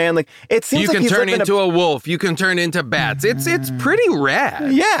your command. Like it seems like you can turn into a wolf. You can turn into bats. It's pretty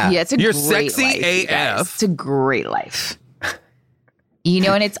rad. Yeah, it's a you're great sexy life, AF. It's a great life.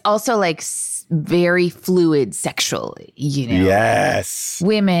 And it's also like very fluid sexually. Yes.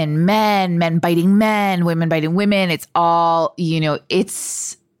 Women, men biting men, women biting women. It's all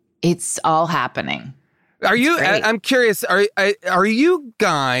it's all happening. Are you? I'm curious. Are you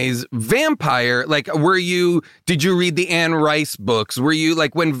guys vampire? Like, did you read the Anne Rice books? Were you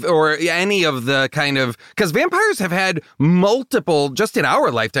like or any of the kind of, because vampires have had multiple, just in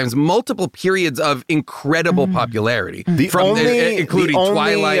our lifetimes, multiple periods of incredible popularity. Including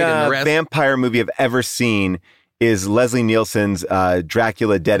Twilight and the rest. Vampire movie I've ever seen is Leslie Nielsen's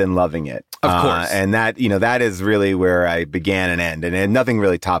Dracula Dead and Loving It. Of course. And that, that is really where I began and end. And nothing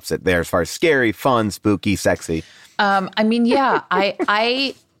really tops it there as far as scary, fun, spooky, sexy. I mean, yeah,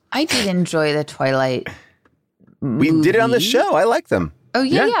 I did enjoy the Twilight movie. We did it on the show. I like them. Oh,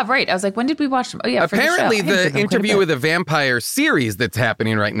 yeah, right. I was like, when did we watch them? Oh, yeah, apparently for the show. The Interview with a Vampire series that's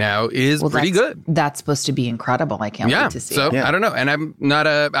happening right now is pretty good. That's supposed to be incredible. I can't wait to see. So I don't know. And I'm not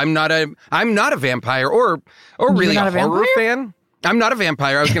a vampire or really a horror fan. I'm not a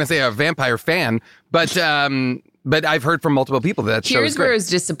vampire. I was going to say a vampire fan, but but I've heard from multiple people that show Here's is where I great. was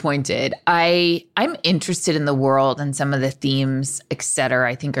disappointed. I'm interested in the world and some of the themes, et cetera,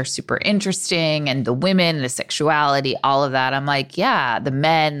 I think are super interesting. And the women, the sexuality, all of that. I'm like, yeah, the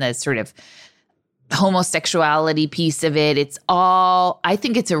men, the sort of homosexuality piece of it. It's all, I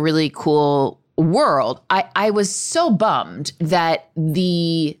think it's a really cool world. I was so bummed that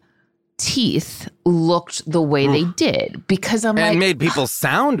the teeth looked the way they did because I'm like, and made people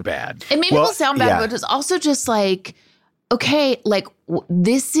sound bad. it made people sound bad, but it was also just like, okay, like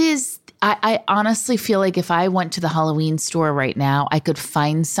this is, I honestly feel like if I went to the Halloween store right now, I could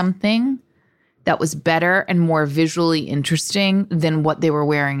find something that was better and more visually interesting than what they were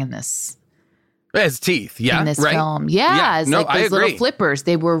wearing in this. As teeth, yeah, in this right? film. Yeah, it's no, like I those agree. little flippers.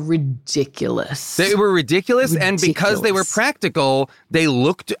 They were ridiculous. They were ridiculous, and because they were practical, they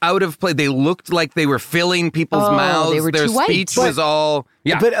looked out of place. They looked like they were filling people's mouths. they were Their too white. speech was all,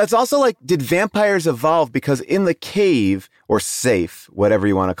 But it's also like, did vampires evolve? Because in the cave, or safe, whatever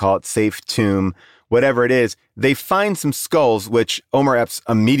you want to call it, safe tomb, whatever it is, they find some skulls, which Omar Epps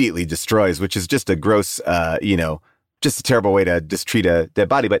immediately destroys, which is just a gross, just a terrible way to just treat a dead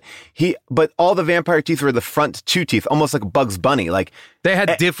body. But all the vampire teeth were the front two teeth, almost like Bugs Bunny. Like they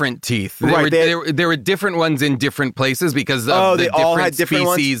had different teeth. Right, There were different ones in different places because of the they all had different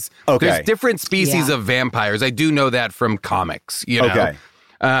species. ones? Okay. There's different species of vampires. I do know that from comics. You know? Okay.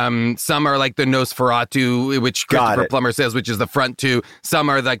 Some are like the Nosferatu, which Christopher Plummer says, which is the front two. Some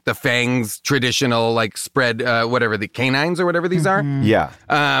are like the fangs, traditional, like spread, whatever, the canines or whatever these are. Yeah.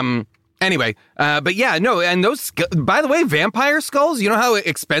 Anyway, but yeah, no, and those, by the way, vampire skulls, you know how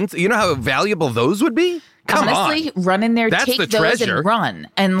expensive, you know how valuable those would be? Come Honestly, on. run in there, That's take the those treasure. and run.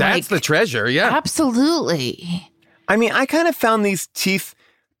 And that's the treasure, yeah. Absolutely. I mean, I kind of found these teeth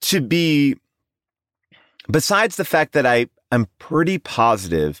to be, besides the fact that I'm pretty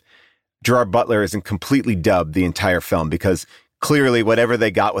positive Gerard Butler isn't completely dubbed the entire film, because clearly whatever they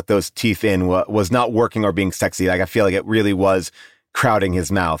got with those teeth in was not working or being sexy. Like, I feel like it really was crowding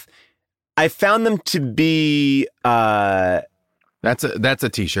his mouth. I found them to be that's a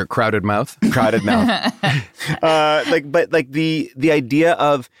t-shirt, crowded mouth. Crowded mouth. But the idea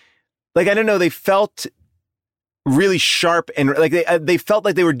of, like, I don't know, they felt really sharp and like they felt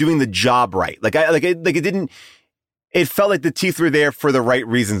like they were doing the job right. It felt like the teeth were there for the right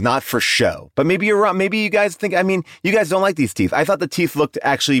reasons, not for show. But maybe you're wrong. Maybe you guys think, I mean, you guys don't like these teeth. I thought the teeth looked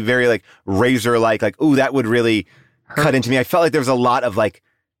actually very like razor-like, ooh, that would really cut into me. I felt like there was a lot of like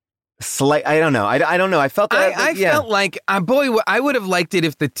slight, I don't know. I don't know. I felt that. I felt like, boy, I would have liked it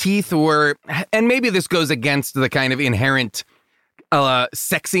if the teeth were, and maybe this goes against the kind of inherent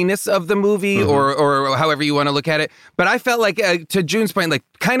sexiness of the movie, or however you want to look at it. But I felt like, to June's point, like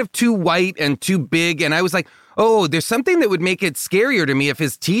kind of too white and too big. And I was like, oh, there's something that would make it scarier to me if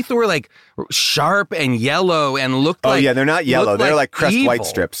his teeth were like sharp and yellow and looked like. Oh yeah, they're not yellow. They're like Crest evil. White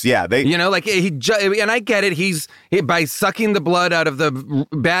strips. Yeah, they. You know, like and I get it. He's by sucking the blood out of the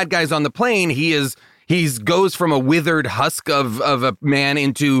bad guys on the plane. He goes from a withered husk of a man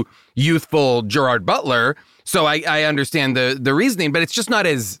into youthful Gerard Butler. So I understand the reasoning, but it's just not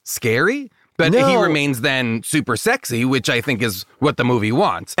as scary. But he remains then super sexy, which I think is what the movie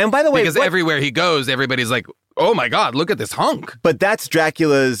wants. And by the way, because everywhere he goes, everybody's like, oh my God, look at this hunk. But that's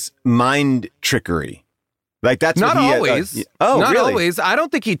Dracula's mind trickery. Like, that's not what he always. Not really? Always. I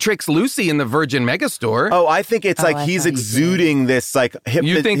don't think he tricks Lucy in the Virgin Megastore. Oh, I think it's like he's exuding this like.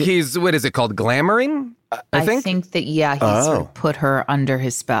 You think he's, what is it called, glamoring? I think that he sort of put her under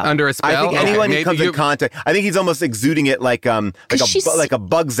his spell. Under a spell. I think anyone who comes in contact, I think he's almost exuding it like a bug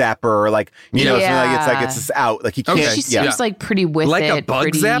zapper, or like something like it's just out. Like he can't. She seems like pretty with like it. Like a bug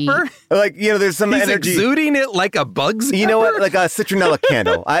zapper. Like, there's some he's energy. Exuding it like a bug zapper. You know what? Like a citronella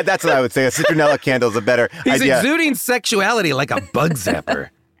candle. That's what I would say. A citronella candle is a better He's idea. exuding sexuality like a bug zapper.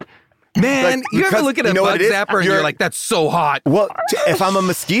 Man, like, you ever look at a bug zapper and you're like, that's so hot. Well, if I'm a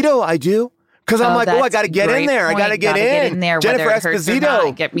mosquito, I do. Because I'm like, I got to get in there. I got to get in there. Jennifer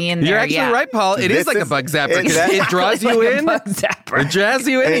Esposito. Get me in there. You're actually right, Paul. It is like a bug zapper. It draws you in. It draws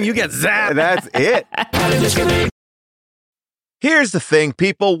you in and you get zapped. That's it. Here's the thing,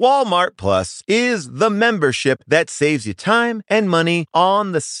 people. Walmart Plus is the membership that saves you time and money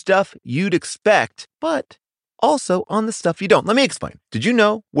on the stuff you'd expect, but also on the stuff you don't. Let me explain. Did you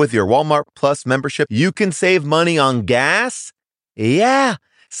know with your Walmart Plus membership, you can save money on gas? Yeah.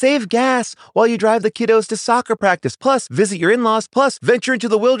 Save gas while you drive the kiddos to soccer practice, plus visit your in-laws, plus venture into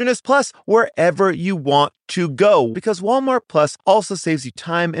the wilderness, plus wherever you want to go. Because Walmart Plus also saves you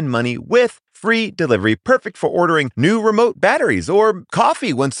time and money with free delivery, perfect for ordering new remote batteries or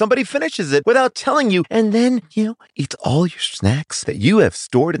coffee when somebody finishes it without telling you. And then, eat all your snacks that you have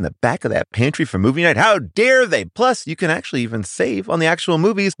stored in the back of that pantry for movie night. How dare they? Plus, you can actually even save on the actual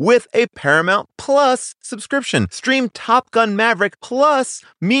movies with a Paramount Plus subscription. Stream Top Gun Maverick plus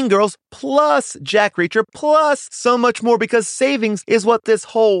Mean Girls plus Jack Reacher plus so much more, because savings is what this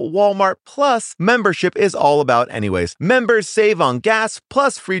whole Walmart Plus membership is all about anyways. Members save on gas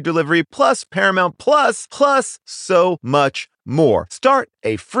plus free delivery plus Paramount Plus so much more. Start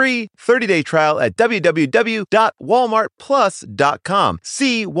a free 30-day trial at www.walmartplus.com.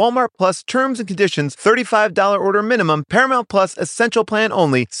 See Walmart Plus terms and conditions. $35 order minimum. Paramount Plus essential plan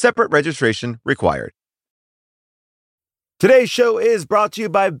only. Separate registration required. Today's show is brought to you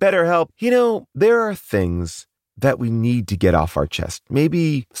by BetterHelp. There are things that we need to get off our chest.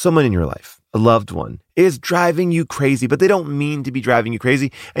 Maybe someone in your life, a loved one, is driving you crazy, but they don't mean to be driving you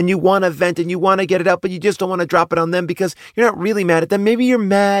crazy. And you want to vent and you want to get it out, but you just don't want to drop it on them because you're not really mad at them. Maybe you're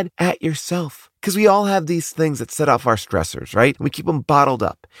mad at yourself. Because we all have these things that set off our stressors, right? We keep them bottled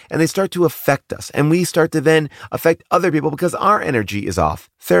up and they start to affect us. And we start to then affect other people because our energy is off.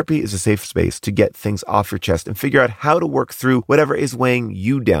 Therapy is a safe space to get things off your chest and figure out how to work through whatever is weighing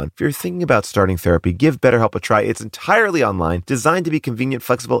you down. If you're thinking about starting therapy, give BetterHelp a try. It's entirely online, designed to be convenient,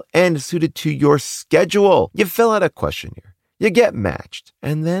 flexible, and suited to your schedule. You fill out a questionnaire, you get matched,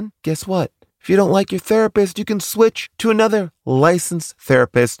 and then guess what? If you don't like your therapist, you can switch to another licensed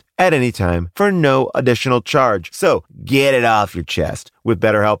therapist at any time for no additional charge. So get it off your chest with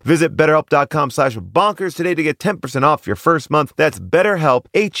BetterHelp. Visit BetterHelp.com/bonkers today to get 10% off your first month. That's BetterHelp,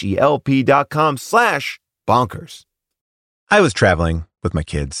 HELP.com/bonkers. I was traveling with my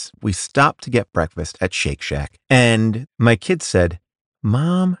kids. We stopped to get breakfast at Shake Shack. And my kids said,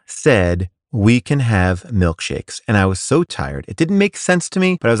 Mom said, we can have milkshakes. And I was so tired. It didn't make sense to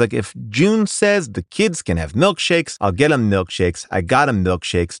me, but I was like, if June says the kids can have milkshakes, I'll get them milkshakes. I got them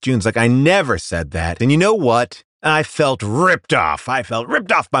milkshakes. June's like, I never said that. And you know what? I felt ripped off. I felt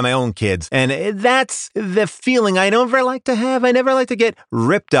ripped off by my own kids. And that's the feeling I never like to have. I never like to get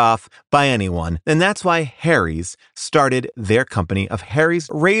ripped off by anyone. And that's why Harry's started their company of Harry's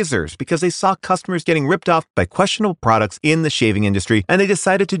Razors, because they saw customers getting ripped off by questionable products in the shaving industry. And they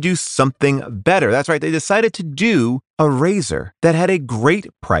decided to do something better. That's right. They decided to do a razor that had a great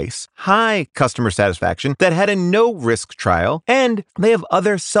price, high customer satisfaction, that had a no-risk trial, and they have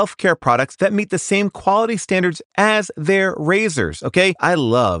other self-care products that meet the same quality standards as their razors, okay? I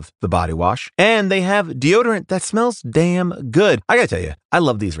love the body wash, and they have deodorant that smells damn good. I gotta tell you, I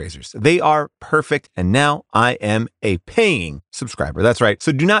love these razors. They are perfect, and now I am a paying subscriber. That's right.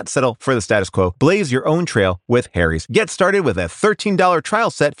 So do not settle for the status quo. Blaze your own trail with Harry's. Get started with a $13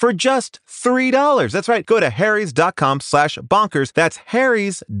 trial set for just $3. That's right. Go to harrys.com/bonkers. That's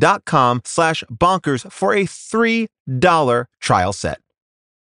harrys.com/bonkers for a $3 trial set.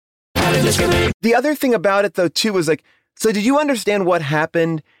 The other thing about it, though, too, was like, so did you understand what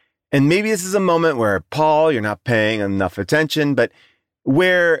happened? And maybe this is a moment where, Paul, you're not paying enough attention, but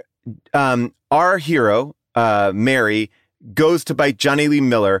where our hero, Mary, goes to bite Johnny Lee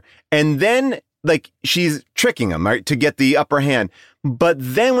Miller, and then, like, she's tricking him, right, to get the upper hand. But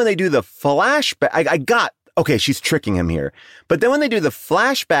then when they do the flashback, okay, she's tricking him here. But then when they do the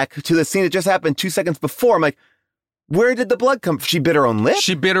flashback to the scene that just happened 2 seconds before, I'm like, where did the blood come from? She bit her own lip?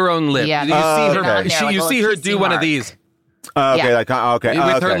 She bit her own lip. Yeah. You see her do one of these. Okay, yeah.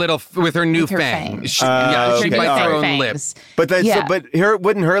 With her new fang. She bites her own lip. But then,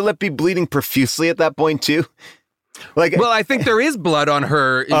 wouldn't her lip be bleeding profusely at that point too? Well, I think there is blood on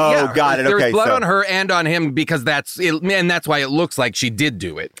her. Got it. There's blood on her and on him because that's why it looks like she did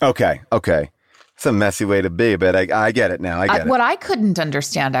do it. Okay. It's a messy way to be, but I get it now. I get it. What I couldn't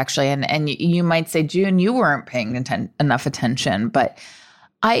understand, actually, and you might say, June, you weren't paying enough attention, but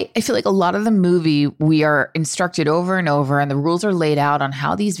I feel like a lot of the movie, we are instructed over and over, and the rules are laid out on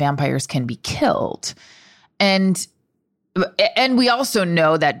how these vampires can be killed. And we also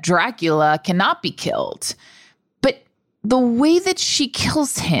know that Dracula cannot be killed. But the way that she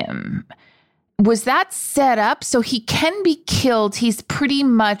kills him, was that set up so he can be killed? He's pretty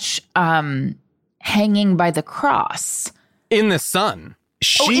much hanging by the cross. In the sun.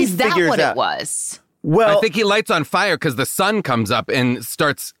 Is that what it was? Well, I think he lights on fire because the sun comes up and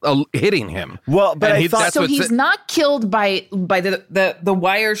starts hitting him. Well, but so he's not killed by the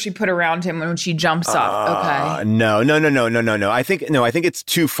wire she put around him when she jumps off. Okay. No. I think it's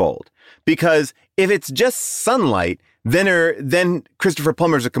twofold, because if it's just sunlight, then Christopher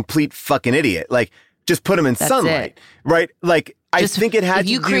Plummer's a complete fucking idiot. Like, just put him in sunlight, right? Like, I think it had if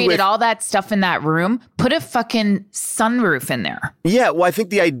to you do created with, all that stuff in that room, put a fucking sunroof in there. Yeah, well, I think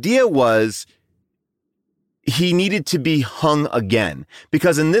the idea was he needed to be hung again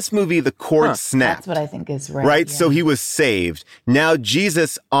because in this movie the cord snapped. That's what I think is right. Right? Yeah. So he was saved. Now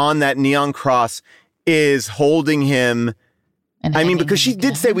Jesus on that neon cross is holding him. I mean, because she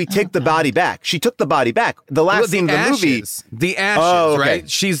did say we take the body back. She took the body back. The last scene of the movie. The ashes, right?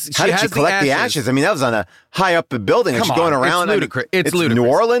 How did she collect the ashes? I mean, that was on a high up building and she's going around. It's ludicrous. It's ludicrous. New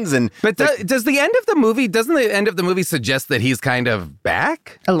Orleans. But does the end of the movie, doesn't the end of the movie suggest that he's kind of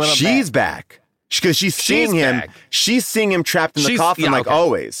back? A little bit. She's back. Because she's seeing him. Back. She's seeing him trapped in the coffin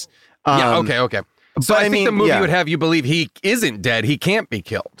always. Okay. So but I think the movie would have you believe he isn't dead. He can't be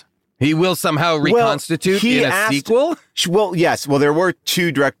killed. He will somehow reconstitute in a sequel? Well, yes. Well, there were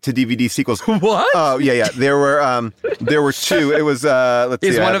 2 direct-to-DVD sequels. What? Oh, yeah. There were 2. It was, let's see.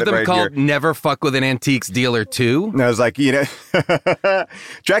 Is one of them right called here. Never Fuck with an Antiques Dealer 2? And I was like,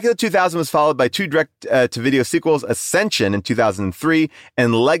 Dracula 2000 was followed by 2 direct-to-video sequels, Ascension in 2003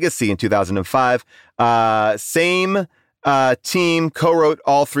 and Legacy in 2005. Same team co-wrote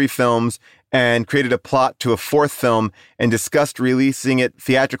all 3 films and created a plot to a 4th film and discussed releasing it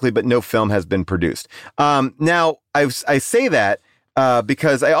theatrically, but no film has been produced. Now, I say that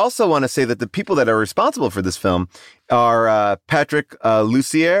because I also want to say that the people that are responsible for this film are Patrick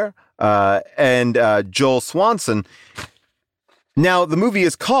Lussier and Joel Swanson. Now, the movie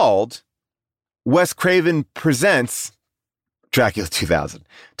is called Wes Craven Presents Dracula 2000.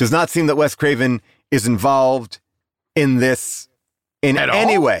 Does not seem that Wes Craven is involved in this in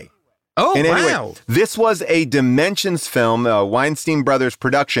any way. Oh, wow. This was a Dimensions film, a Weinstein Brothers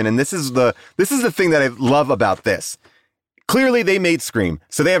production, and this is the thing that I love about this. Clearly, they made Scream,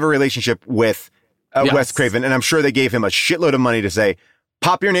 so they have a relationship with Wes Craven, and I'm sure they gave him a shitload of money to say,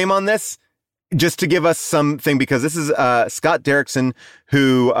 pop your name on this, just to give us something, because this is Scott Derrickson,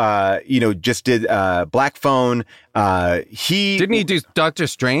 who just did Black Phone. Didn't he do Doctor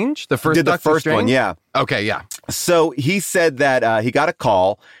Strange? The first did the Doctor first Strange? one, yeah. Okay, yeah. So he said that he got a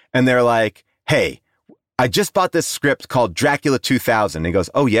call, and they're like, hey, I just bought this script called Dracula 2000. And he goes,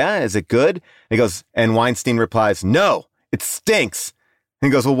 oh, yeah? Is it good? And he goes, and Weinstein replies, no, it stinks. And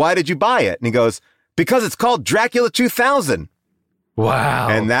he goes, well, why did you buy it? And he goes, because it's called Dracula 2000. Wow.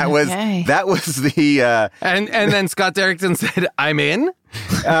 And that was the and then Scott Derrickson said, I'm in.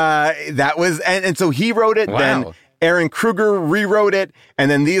 That was and so he wrote it. Wow. Then Aaron Kruger rewrote it,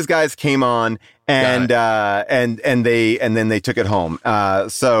 and then these guys came on and then they took it home.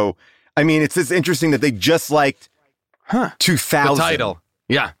 So I mean, it's just interesting that they just liked 2000. The title.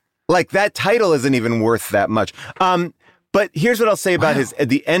 Yeah. Like that title isn't even worth that much. But here's what I'll say about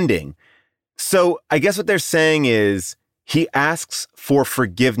the ending. So I guess what they're saying is he asks for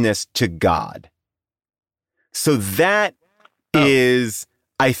forgiveness to God. So that is,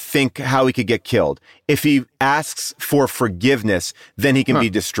 I think, how he could get killed. If he asks for forgiveness, then he can be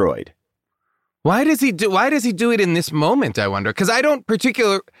destroyed. Why does he do it in this moment, I wonder? Because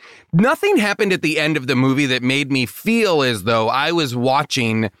nothing happened at the end of the movie that made me feel as though I was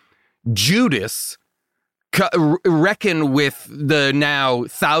watching Judas reckon with the now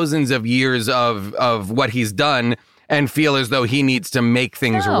thousands of years of what he's done and feel as though he needs to make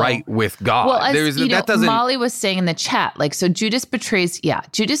things right with God. Well, as Molly was saying in the chat, like, so Judas betrays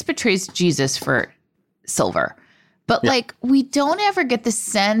Jesus for silver. But like, we don't ever get the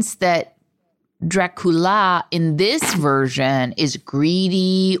sense that Dracula in this version is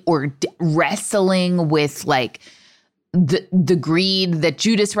greedy or wrestling with like the greed that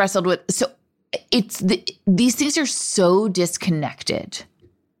Judas wrestled with. So these things are so disconnected.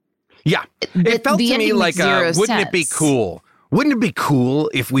 Yeah. It felt to me like, wouldn't it be cool? Wouldn't it be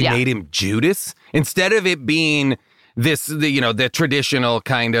cool if we made him Judas instead of it being the traditional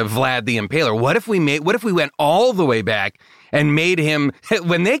kind of Vlad the Impaler? What if we went all the way back and made him,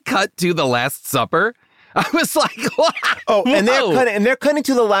 when they cut to the Last Supper, I was like, what? Oh, and they're cutting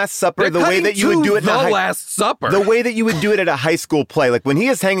to the Last Supper the way that you would do it the Last Supper. The way that you would do it at a high school play. Like when he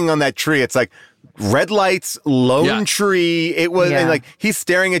is hanging on that tree, it's like red lights, lone tree. It was and like he's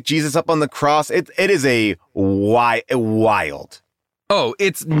staring at Jesus up on the cross. It is a wild. Oh,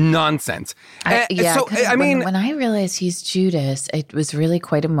 it's nonsense. When I realized he's Judas, it was really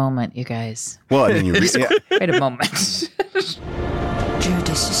quite a moment, you guys. Well, I mean, quite a moment.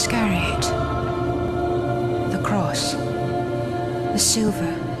 Judas Iscariot. The cross. The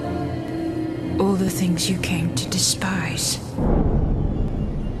silver. All the things you came to despise.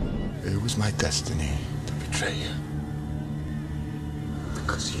 It was my destiny to betray you.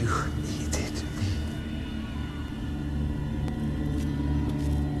 Because you needed me.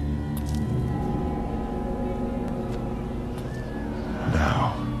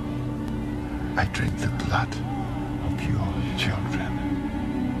 drink the blood of your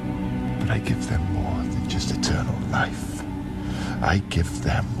children. But I give them more than just eternal life. I give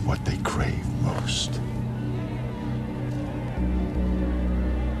them what they crave most.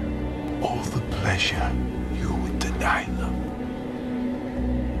 All the pleasure you would deny them.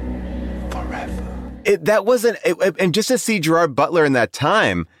 Forever. That wasn't, and just to see Gerard Butler in that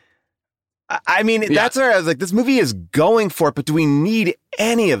time, I mean, that's where I was like, this movie is going for it, but do we need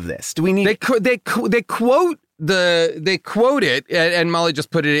any of this? Do we need? They quote it, and Molly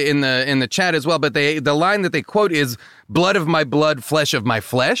just put it in the chat as well. But the line that they quote is "blood of my blood, flesh of my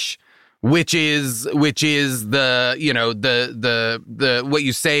flesh," which is the the what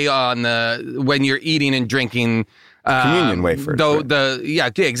you say on when you're eating and drinking. Communion wafers.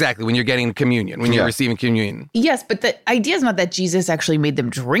 Exactly. When you're getting communion, when you're receiving communion. Yes, but the idea is not that Jesus actually made them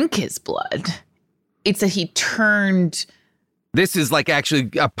drink his blood. It's that he turned. This is like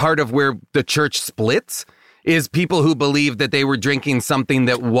actually a part of where the church splits, is people who believe that they were drinking something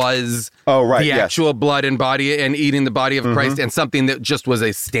that was the actual blood and body and eating the body of Christ, and something that just was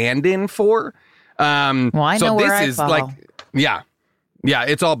a stand-in for. I know where I fall. Yeah,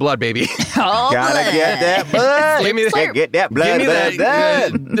 it's all blood, baby. Gotta get that blood. Give me that. Get that blood. Give me that.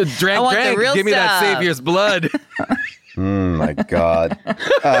 Drink. Give me that Savior's blood. My God.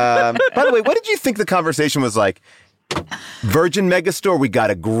 By the way, what did you think the conversation was like? Virgin Megastore, we got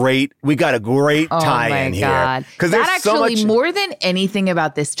a great tie-in here. Because that actually, more than anything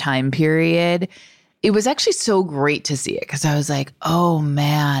about this time period, it was actually so great to see it because I was like, oh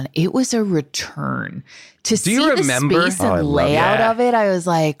man, it was a return. To see the space and layout of it, I was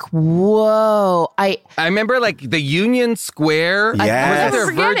like, whoa. I remember like the Union Square. Yes.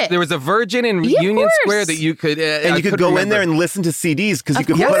 There was a Virgin in Union Square that you could... and you could go in there and listen to CDs because you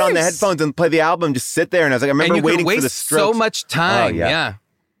could put on the headphones and play the album, just sit there. And I was like, I remember waiting for the Strokes. So much time, yeah.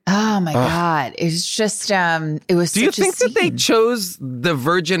 Oh my God. It's just, it was Do you think that they chose the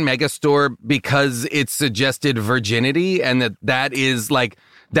Virgin Megastore because it suggested virginity and that is like...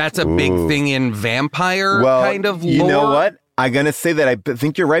 That's a big thing in vampire kind of lore. You know what? I'm going to say that I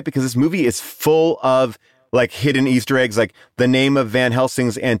think you're right because this movie is full of like hidden Easter eggs. Like the name of Van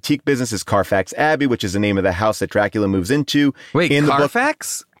Helsing's antique business is Carfax Abbey, which is the name of the house that Dracula moves into. Wait, in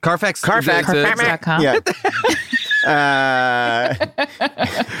Carfax? Carfax. Carfax.com. Yeah.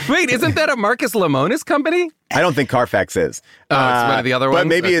 Wait, isn't that a Marcus Lemonis company? I don't think Carfax is. Oh, it's one of the other ones? But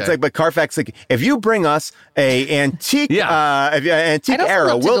maybe it's like, but Carfax, like, if you bring us a antique, antique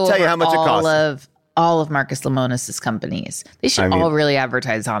era, we'll tell you how much it costs. All of Marcus Lemonis' companies. They should all really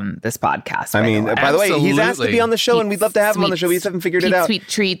advertise on this podcast. By the way, he's asked to be on the show, and we'd love to have him on the show. We just haven't figured it out. Sweet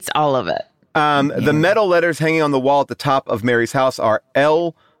treats, all of it. The metal letters hanging on the wall at the top of Mary's house are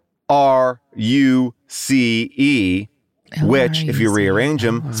LRUCE, which, if you rearrange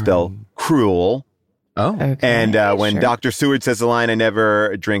them, spell cruel. Oh, okay, and when Dr. Seward says the line, "I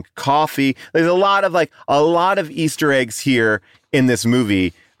never drink coffee," there's a lot of Easter eggs here in this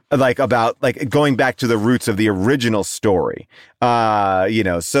movie, like about like going back to the roots of the original story.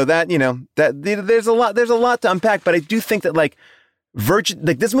 So that there's a lot to unpack. But I do think that like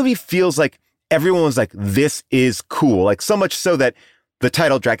this movie feels like everyone was like, "This is cool," like so much so that the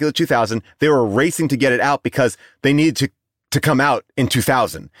title Dracula 2000, they were racing to get it out because they needed to come out in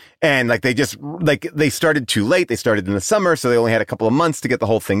 2000. And like, they started too late. They started in the summer. So they only had a couple of months to get the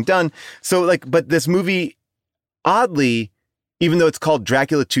whole thing done. So like, but this movie, oddly, even though it's called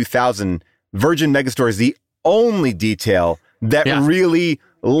Dracula 2000, Virgin Megastore is the only detail that really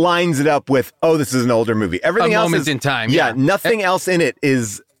lines it up with, oh, this is an older movie. Everything else is in time. Yeah. Nothing else in it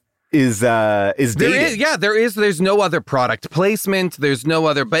is dated. There's no other product placement. There's no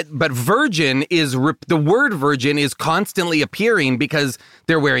other, but Virgin is, the word Virgin is constantly appearing because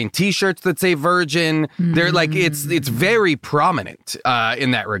they're wearing t-shirts that say Virgin. They're like, it's very prominent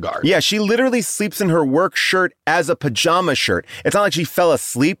in that regard. Yeah. She literally sleeps in her work shirt as a pajama shirt. It's not like she fell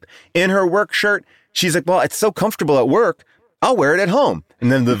asleep in her work shirt. She's like, well, it's so comfortable at work, I'll wear it at home.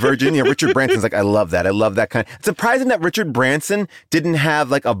 And then the Virgin, Richard Branson's like, I love that. I love that kind. It's surprising that Richard Branson didn't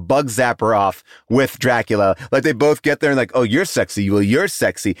have like a bug zapper off with Dracula. Like they both get there and like, oh, you're sexy. Well, you're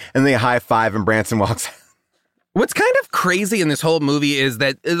sexy. And they high five and Branson walks out. What's kind of crazy in this whole movie is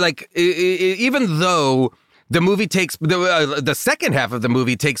that like, even though the movie takes, the second half of the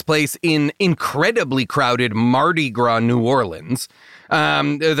movie takes place in incredibly crowded Mardi Gras, New Orleans,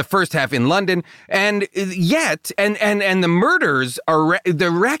 the first half in London, and yet, and the murders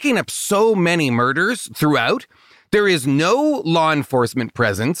they're racking up so many murders throughout. There is no law enforcement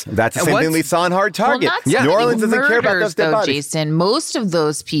presence. That's the same thing we saw in Hard Target. Well, New Orleans doesn't care about those dead bodies. Jason, most of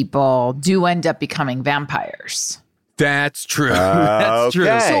those people do end up becoming vampires. That's true. That's true.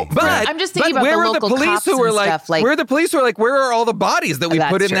 Okay. But I'm just thinking about where the are local police cops who were and like, stuff, like- where are the police who are like, where are all the bodies that we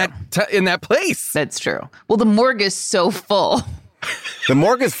That's put in true. in that place? That's true. Well, the morgue is so full. The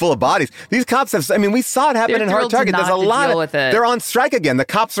morgue is full of bodies. These cops have, I mean, we saw it happen They're in Hard thrilled to Target. There's a not to lot deal of, with it. they're on strike again. The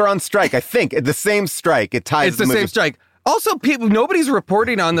cops are on strike, I think. The same strike. It ties It's the movie. same strike. Also, nobody's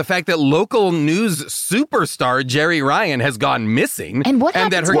reporting on the fact that local news superstar Jerry Ryan has gone missing, And what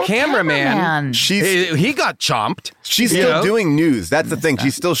that happened her to the cameraman, She's- he got chomped. She's you still know? doing news. That's the thing.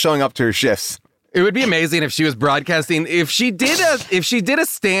 She's still showing up to her shifts. It would be amazing if she was broadcasting. If she did a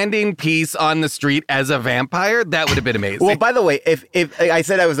standing piece on the street as a vampire, that would have been amazing. Well, by the way, if I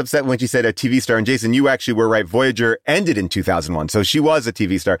said I was upset when she said a TV star, and Jason, you actually were right. Voyager ended in 2001, so she was a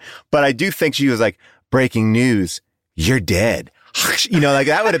TV star. But I do think she was like, breaking news, you're dead. You know, like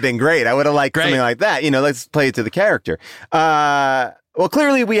that would have been great. I would have liked something like that. You know, let's play it to the character. Well,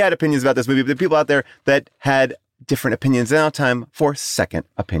 clearly we had opinions about this movie, but there are people out there that had different opinions. Now time for second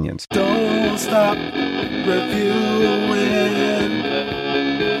opinions. Don't stop reviewing.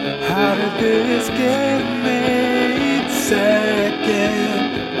 How did this get made?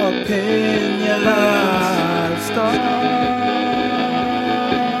 Second opinion. 5 stars.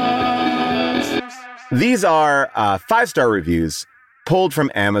 These are 5-star reviews pulled from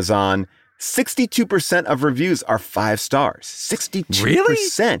Amazon. 62% of reviews are 5 stars. 62%. Really?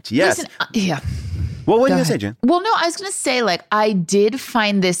 Yes. Listen, yeah. Well, what are you Go going to say, ahead. Jen? Well, no, I was going to say, like, I did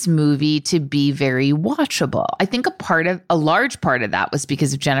find this movie to be very watchable. I think a large part of that was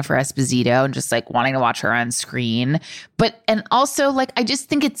because of Jennifer Esposito and just like wanting to watch her on screen. But, and also, like, I just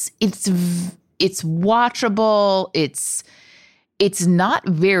think it's watchable. It's not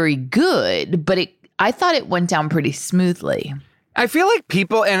very good, but I thought it went down pretty smoothly. I feel like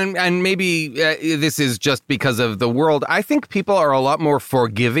people, and maybe this is just because of the world, I think people are a lot more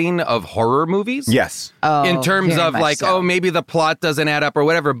forgiving of horror movies. Yes. In terms very of much like, so. oh, maybe the plot doesn't add up or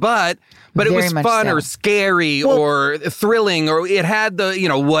whatever, but it Very was much fun so. or scary or thrilling, or it had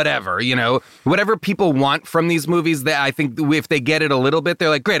the, whatever people want from these movies, that I think if they get it a little bit, they're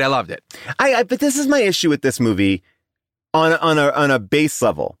like, great, I loved it. But this is my issue with this movie on a base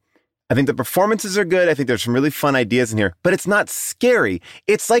level. I think the performances are good. I think there's some really fun ideas in here, but it's not scary.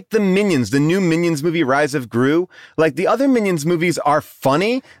 It's like the Minions, the new Minions movie, Rise of Gru. Like the other Minions movies are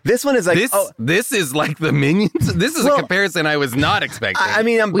funny. This one is like, this is like the Minions. This is a comparison I was not expecting. I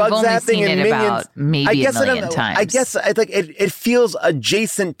mean, I'm We've bug only zapping seen and it Minions. about maybe a million times. I guess I like it feels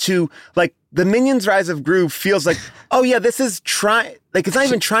adjacent to like the Minions Rise of Gru feels like, oh yeah, this is like it's not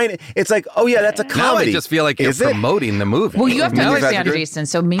even trying. It's like, oh yeah, that's a comedy. Now I just feel like you're promoting the movie. Well, you have to Now it's- understand, Jason.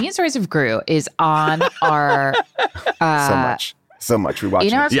 So Minions Rise of Gru is on our so much we watch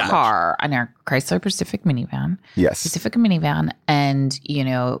in our it. car, on our Chrysler Pacific minivan. Yes. Pacific minivan, and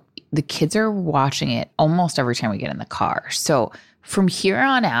the kids are watching it almost every time we get in the car. So from here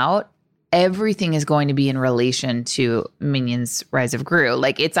on out, everything is going to be in relation to Minions Rise of Gru.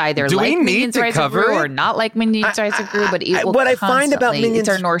 Like it's either Do we like need Minions to Rise of cover Gru it? or not like Minions Rise of Gru, but it will what I find about constantly- Minions- it's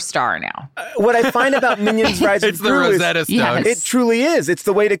our North Star now. What I find about Minions Rise It's of the Gru Rosetta Stone. Yes. It truly is. It's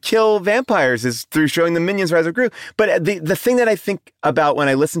the way to kill vampires is through showing the Minions Rise of Gru. But the thing that I think about when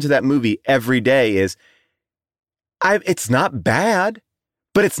I listen to that movie every day is it's not bad,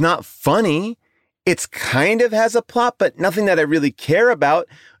 but it's not funny. It's kind of has a plot, but nothing that I really care about.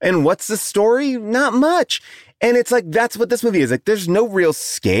 And what's the story? Not much. And it's like, that's what this movie is. Like, there's no real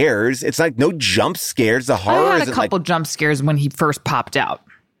scares. It's like no jump scares. The horror I had isn't a couple jump scares when he first popped out.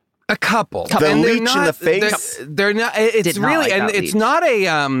 A couple. The And they're leech in the face? They're not. It's Did not really, like and that it's leech. not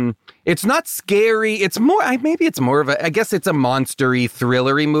a. It's not scary. It's more. Maybe it's more of a. I guess it's a monstery,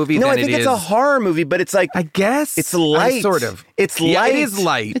 thrillery movie. No, than I think it it's is. a horror movie, but it's like, I guess it's light. Sort of. It's Yeah, light. it is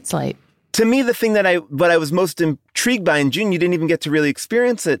light. It's light. To me, the thing that what I was most intrigued by, and June, you didn't even get to really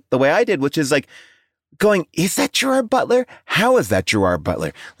experience it the way I did, which is like going, is that Gerard Butler? How is that Gerard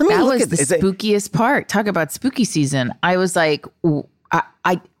Butler? Let me That look was at the this. spookiest part. Talk about spooky season. I was like,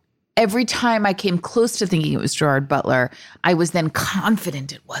 I every time I came close to thinking it was Gerard Butler, I was then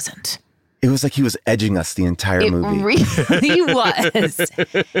confident it wasn't. It was like he was edging us the entire movie. Really was.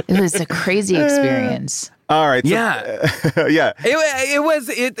 It was a crazy experience. All right. So, Yeah. yeah. It was.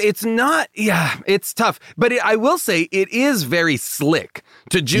 It's not. Yeah. It's tough. But I will say it is very slick.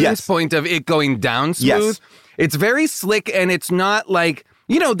 To June's Yes. point of it going down smooth. Yes. It's very slick, and it's not like.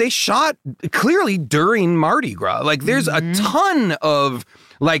 They shot clearly during Mardi Gras. Like there's a ton of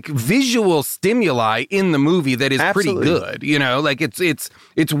like visual stimuli in the movie that is Absolutely. pretty good. Like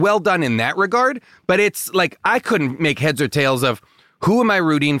it's well done in that regard, but it's like I couldn't make heads or tails of Who am I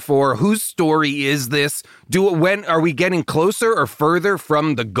rooting for? Whose story is this? When are we getting closer or further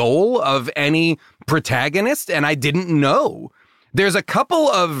from the goal of any protagonist? And I didn't know. There's a couple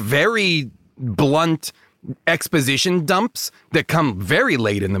of very blunt exposition dumps that come very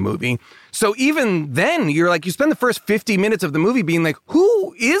late in the movie. So even then, you're like, you spend the first 50 minutes of the movie being like,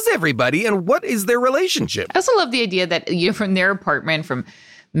 who is everybody and what is their relationship? I also love the idea that from their apartment, from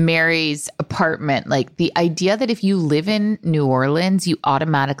Mary's apartment, like the idea that if you live in New Orleans, you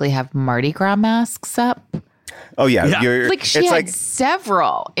automatically have Mardi Gras masks up. Oh, yeah. Like she had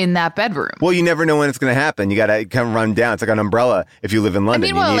several in that bedroom. Well, you never know when it's going to happen. You got to come run down. It's like an umbrella if you live in London.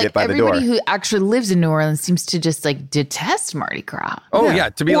 You need it by the door. Everybody who actually lives in New Orleans seems to just like detest Mardi Gras. Oh, yeah.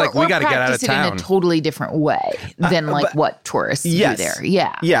 To be like, we got to get out of town. In a totally different way than what tourists do there.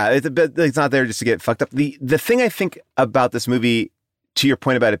 Yeah. Yeah. It's not there just to get fucked up. The thing I think about this movie, to your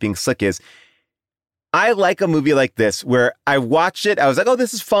point about it being slick, is I like a movie like this where I watched it. I was like, oh,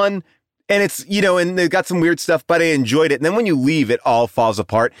 this is fun. And it's, and they've got some weird stuff, but I enjoyed it. And then when you leave, it all falls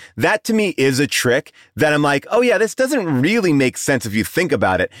apart. That to me is a trick that I'm like, oh yeah, this doesn't really make sense if you think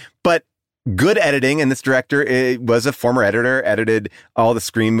about it. But good editing, and this director was a former editor, edited all the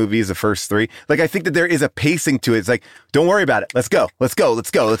Scream movies, the first 3. Like, I think that there is a pacing to it. It's like, don't worry about it. Let's go. And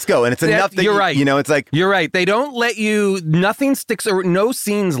it's enough that you're right. It's like, you're right. They don't let you, nothing sticks, or no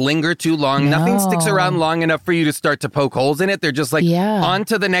scenes linger too long. No. Nothing sticks around long enough for you to start to poke holes in it. They're just like, on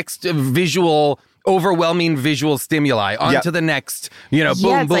to the next overwhelming visual stimuli, on to the next,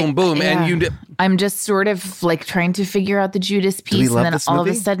 boom. And I'm just sort of like trying to figure out the Judas piece, and then all of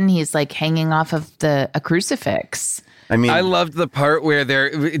a sudden he's like hanging off of a crucifix. I mean, I loved the part where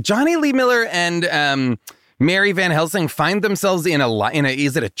Johnny Lee Miller and Mary Van Helsing find themselves in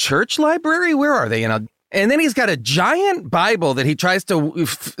is it a church library? Where are they? And then he's got a giant Bible that he tries to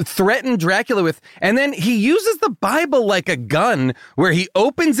threaten Dracula with. And then he uses the Bible like a gun where he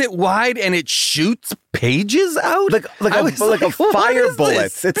opens it wide and it shoots pages out. Like a fire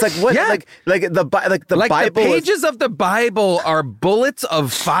bullets. It's like what? Yeah. Like the Bible. The pages of the Bible are bullets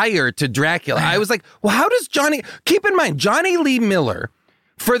of fire to Dracula. I was like, well, how does keep in mind, Johnny Lee Miller,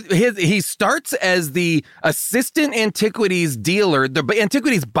 he starts as the assistant antiquities dealer, the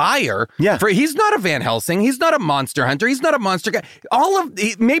antiquities buyer. Yeah. He's not a Van Helsing. He's not a monster hunter. He's not a monster guy.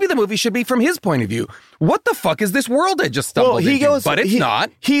 Maybe the movie should be from his point of view. What the fuck is this world I just stumbled into? But it's not.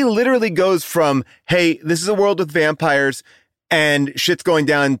 He literally goes from, hey, this is a world with vampires and shit's going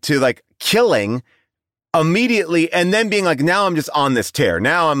down, to like killing immediately, and then being like, now I'm just on this tear.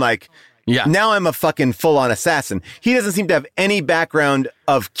 Now I'm like, now I'm a fucking full-on assassin. He doesn't seem to have any background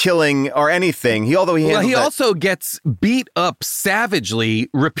of killing or anything. He also gets beat up savagely,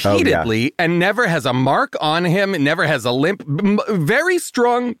 repeatedly, and never has a mark on him, never has a limp. Very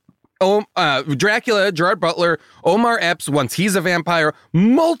strong Dracula, Gerard Butler, Omar Epps, once he's a vampire,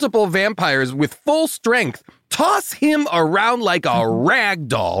 multiple vampires with full strength toss him around like a rag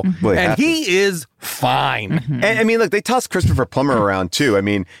doll, and he is fine. And I mean, look, they toss Christopher Plummer around too. I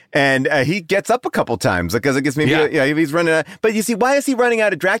mean, and he gets up a couple times because I guess maybe he's running out. But you see, why is he running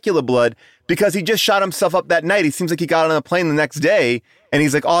out of Dracula blood? Because he just shot himself up that night. He seems like he got on a plane the next day, and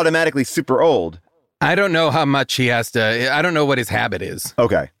he's like automatically super old. I don't know how much he has to. I don't know what his habit is.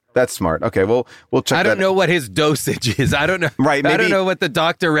 Okay. That's smart. Okay, well, we'll check. I don't know what his dosage is. I don't know. Right, maybe, I don't know what the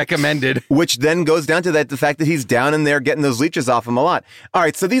doctor recommended. Which then goes down to the fact that he's down in there getting those leeches off him a lot. All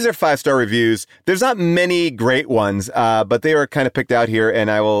right, so these are 5-star reviews. There's not many great ones, but they are kind of picked out here, and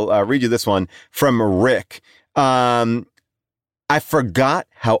I will read you this one from Rick. I forgot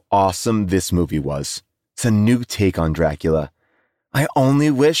how awesome this movie was. It's a new take on Dracula. I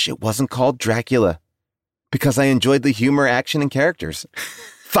only wish it wasn't called Dracula, because I enjoyed the humor, action, and characters.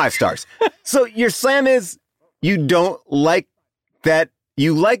 5 stars. So your slam is you don't like that.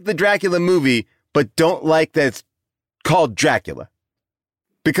 You like the Dracula movie, but don't like that it's called Dracula.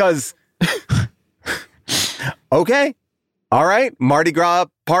 Because, okay. All right. Mardi Gras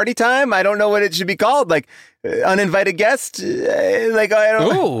party time. I don't know what it should be called. Like uninvited guest. Like, I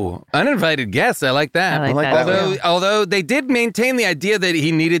don't know. Ooh, uninvited guest. I like that. I like that. Although they did maintain the idea that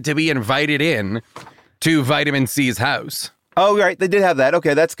he needed to be invited in to Vitamin C's house. Oh, right. They did have that.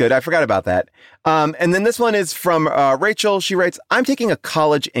 Okay, that's good. I forgot about that. And then this one is from Rachel. She writes, I'm taking a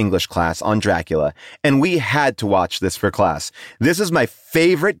college English class on Dracula, and we had to watch this for class. This is my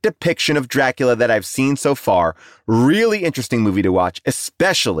favorite depiction of Dracula that I've seen so far. Really interesting movie to watch,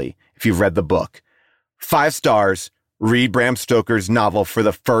 especially if you've read the book. 5 stars. Read Bram Stoker's novel for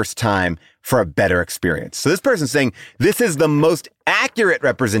the first time for a better experience. So this person's saying this is the most accurate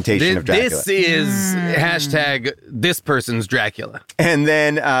representation of Dracula. This is hashtag this person's Dracula. And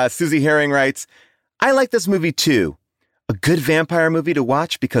then Susie Herring writes, I like this movie too. A good vampire movie to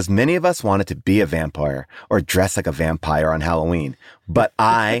watch because many of us wanted to be a vampire or dress like a vampire on Halloween. But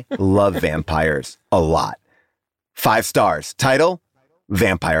I love vampires a lot. 5 stars. Title,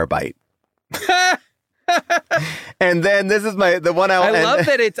 Vampire Bite. And then this is the one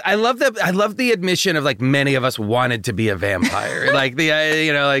I love the admission of like many of us wanted to be a vampire. Like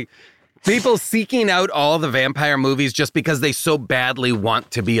like people seeking out all the vampire movies just because they so badly want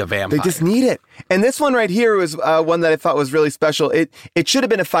to be a vampire. They just need it. And this one right here was one that I thought was really special. It should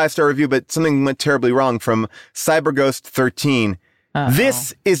have been a 5-star review, but something went terribly wrong from CyberGhost 13.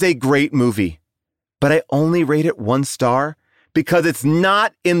 This is a great movie, but I only rate it 1 star because it's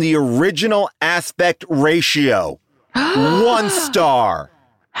not in the original aspect ratio. 1 star.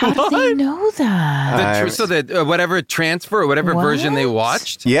 How do they know that? So that whatever transfer or whatever version they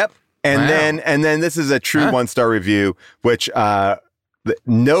watched? Yep. And then this is a true 1-star review, which from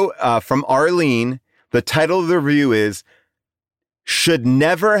Arlene. The title of the review is "Should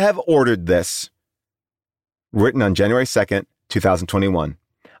Never Have Ordered This." Written on January 2nd, 2021.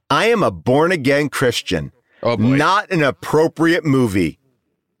 I am a born again Christian. Oh boy. Not an appropriate movie.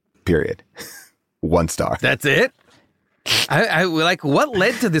 Period. 1 star. That's it. I like what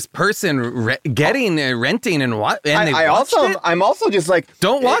led to this person renting and what? And I'm also just like,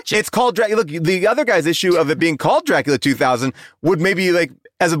 don't watch it. It's called Dracula. Look, the other guy's issue of it being called Dracula 2000 would maybe like,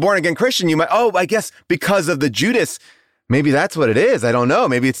 as a born again Christian, you might, I guess because of the Judas. Maybe that's what it is. I don't know.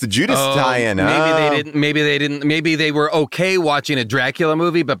 Maybe it's the Judas tie-in. Maybe they were okay watching a Dracula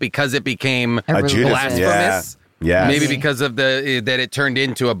movie, but because it became a Judas blasphemous. Yeah. Maybe because of that it turned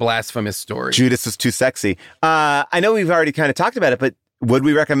into a blasphemous story. Judas was too sexy. I know we've already kind of talked about it, but would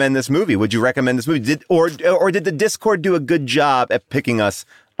we recommend this movie? Would you recommend this movie? Did the Discord do a good job at picking us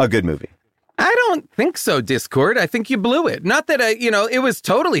a good movie? I don't think so, Discord. I think you blew it. Not that it was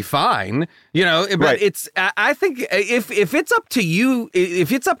totally fine, but right. I think if it's up to you,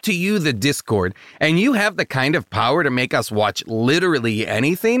 the Discord, and you have the kind of power to make us watch literally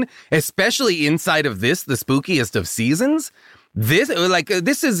anything, especially inside of this, the spookiest of seasons, this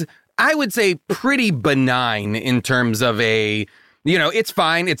is, I would say, pretty benign in terms of it's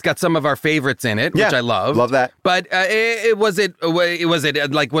fine. It's got some of our favorites in it, which I love. Love that. But was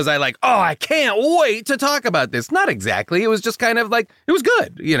I like, oh, I can't wait to talk about this? Not exactly. It was just kind of like, it was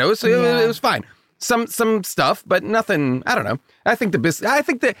good, so it was fine. Some stuff, but nothing. I don't know. I think I'm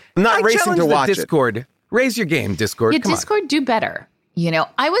not racing to watch Discord. it. Raise your game, Discord. Yeah, Come Discord, on. do better.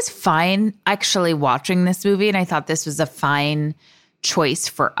 I was fine actually watching this movie, and I thought this was a fine choice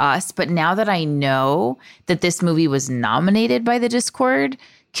for us. But now that I know that this movie was nominated by the Discord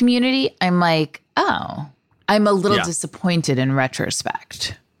community, I'm like, oh, I'm a little disappointed in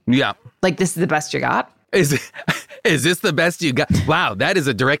retrospect. Yeah. Like, this is the best you got? Is this the best you got? Wow, that is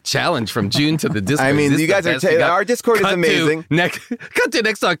a direct challenge from June to the Discord. I mean, you guys are our Discord is amazing. Cut to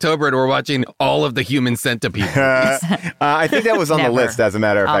next October and we're watching all of the Human Centipede movies. I think that was on the list, as a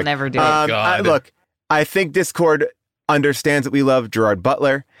matter of fact. I'll never do it. Look, I think Discord understands that we love Gerard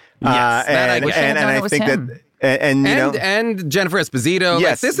Butler. Yes, and I think him. and Jennifer Esposito.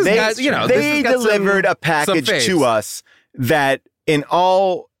 Yes, like, they delivered a package to us that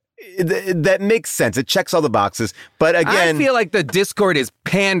that makes sense. It checks all the boxes. But again, I feel like the Discord is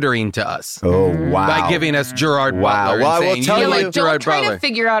pandering to us. Oh wow! By giving us Gerard Butler. Well, I will saying, tell you, like, don't try to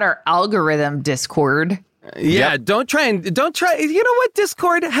figure out our algorithm, Discord. Yeah, don't try. You know what,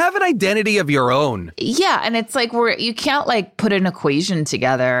 Discord? Have an identity of your own. Yeah, and it's like you can't like put an equation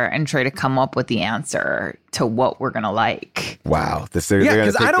together and try to come up with the answer to what we're gonna like. Wow, because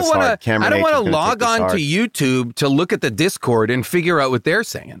I don't want to log on to YouTube to look at the Discord and figure out what they're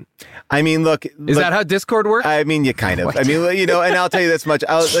saying. I mean, look, is that how Discord works? I mean, you kind of. What? I mean, and I'll tell you this much.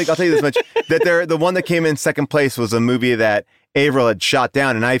 I'll tell you this much that the one that came in second place was a movie that Avril had shot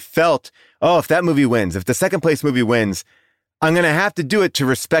down, and I felt, if that movie wins, if the second place movie wins, I'm going to have to do it to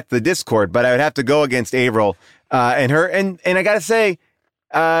respect the Discord, but I would have to go against Avril and her. And I got to say,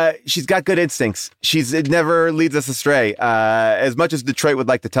 she's got good instincts. It never leads us astray. As much as Detroit would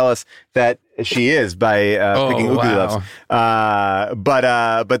like to tell us that she is by picking Oogly Loves.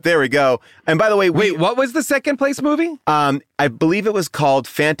 But there we go. And by the way, wait, what was the second place movie? I believe it was called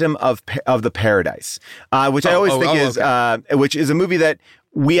Phantom of the Paradise, which I always think is which is a movie that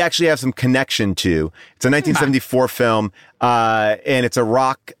we actually have some connection to. It's a 1974 film, and it's a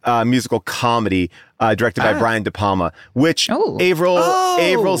rock musical comedy directed by Brian De Palma, which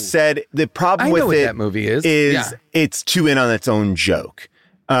Avril said the problem with it that movie is it's too in on its own joke.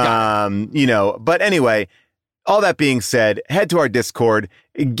 But anyway, all that being said, head to our Discord,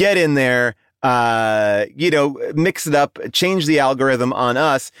 get in there. mix it up, change the algorithm on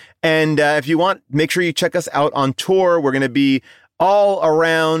us. And if you want, make sure you check us out on tour. We're going to be all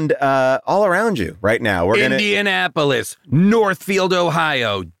around you right now. We're Indianapolis, Northfield,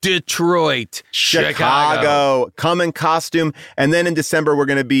 Ohio, Detroit, Chicago. Come in costume. And then in December, we're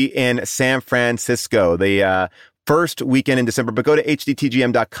going to be in San Francisco, the first weekend in December. But go to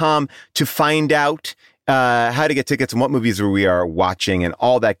hdtgm.com to find out how to get tickets and what movies we are watching and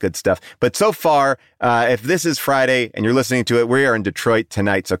all that good stuff. But so far, if this is Friday and you're listening to it, we are in Detroit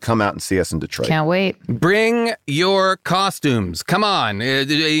tonight. So come out and see us in Detroit. Can't wait. Bring your costumes. Come on.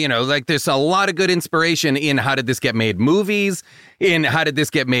 There's a lot of good inspiration in How Did This Get Made movies, in How Did This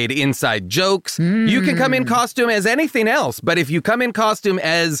Get Made inside jokes. You can come in costume as anything else, but if you come in costume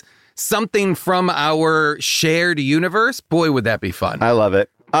as something from our shared universe, boy, would that be fun. I love it.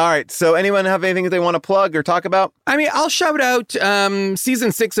 All right. So anyone have anything that they want to plug or talk about? I mean, I'll shout out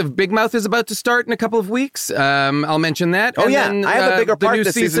season 6 of Big Mouth is about to start in a couple of weeks. I'll mention that. Oh, then, I have a bigger part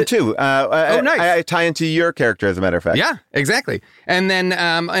this season too. Nice. I tie into your character, as a matter of fact. Yeah, exactly. And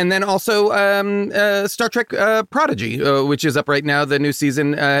then also Star Trek Prodigy, which is up right now. The new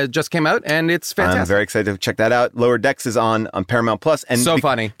season just came out, and it's fantastic. I'm very excited to check that out. Lower Decks is on Paramount Plus. And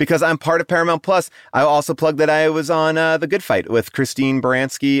funny. Because I'm part of Paramount Plus, I also plugged that I was on The Good Fight with Christine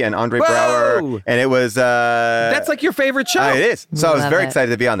Baranski and Andre Braugher, and it was that's like your favorite show. It is. So I was very excited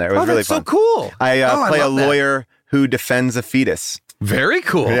to be on there. It was really fun. So cool. I play a lawyer who defends a fetus. Very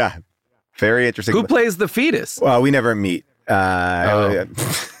cool. Yeah, very interesting. Who plays the fetus? Well, we never meet. I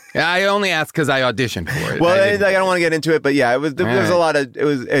only asked because I auditioned for it. Well, I don't want to get into it, but yeah, there was a lot of. It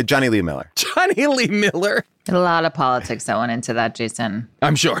was Johnny Lee Miller. Johnny Lee Miller. A lot of politics that went into that, Jason.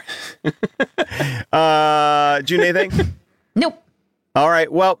 I'm sure. June, anything? Nope. All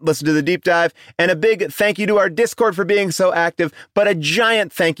right, well, listen to the deep dive. And a big thank you to our Discord for being so active, but a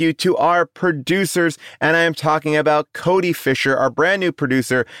giant thank you to our producers. And I am talking about Cody Fisher, our brand new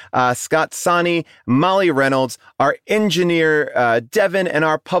producer, Scott Sani, Molly Reynolds, our engineer, Devin, and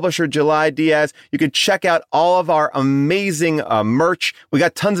our publisher, July Diaz. You can check out all of our amazing merch. We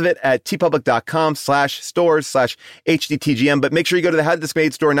got tons of it at tpublic.com/stores/HDTGM, but make sure you go to the How Did This Get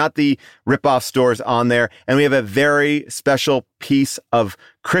Made store, not the ripoff stores on there. And we have a very special piece of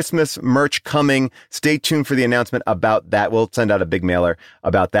Christmas merch coming. Stay tuned for the announcement about that. We'll send out a big mailer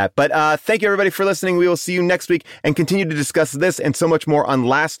about that. But thank you, everybody, for listening. We will see you next week and continue to discuss this and so much more on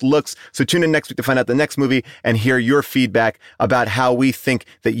Last Looks. So tune in next week to find out the next movie and hear your feedback about how we think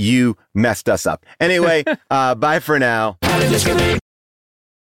that you messed us up. Anyway, bye for now.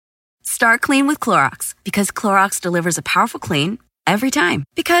 Start clean with Clorox, because Clorox delivers a powerful clean every time.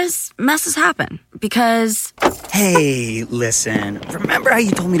 Because messes happen. Because... Hey, listen. Remember how you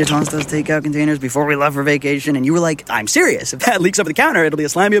told me to toss those takeout containers before we left for vacation? And you were like, I'm serious. If that leaks over the counter, it'll be a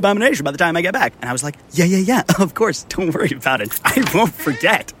slimy abomination by the time I get back. And I was like, yeah, of course. Don't worry about it. I won't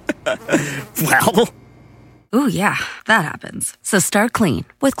forget. Well... Ooh, yeah, that happens. So start clean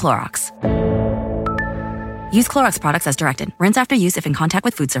with Clorox. Use Clorox products as directed. Rinse after use if in contact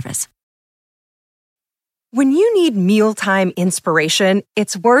with food surface. When you need mealtime inspiration,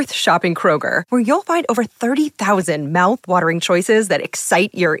 it's worth shopping Kroger, where you'll find over 30,000 mouth-watering choices that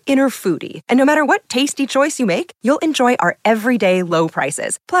excite your inner foodie. And no matter what tasty choice you make, you'll enjoy our everyday low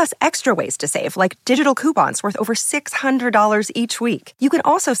prices, plus extra ways to save, like digital coupons worth over $600 each week. You can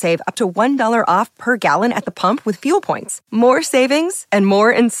also save up to $1 off per gallon at the pump with fuel points. More savings and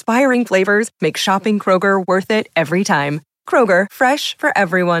more inspiring flavors make shopping Kroger worth it every time. Kroger, fresh for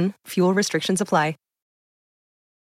everyone. Fuel restrictions apply.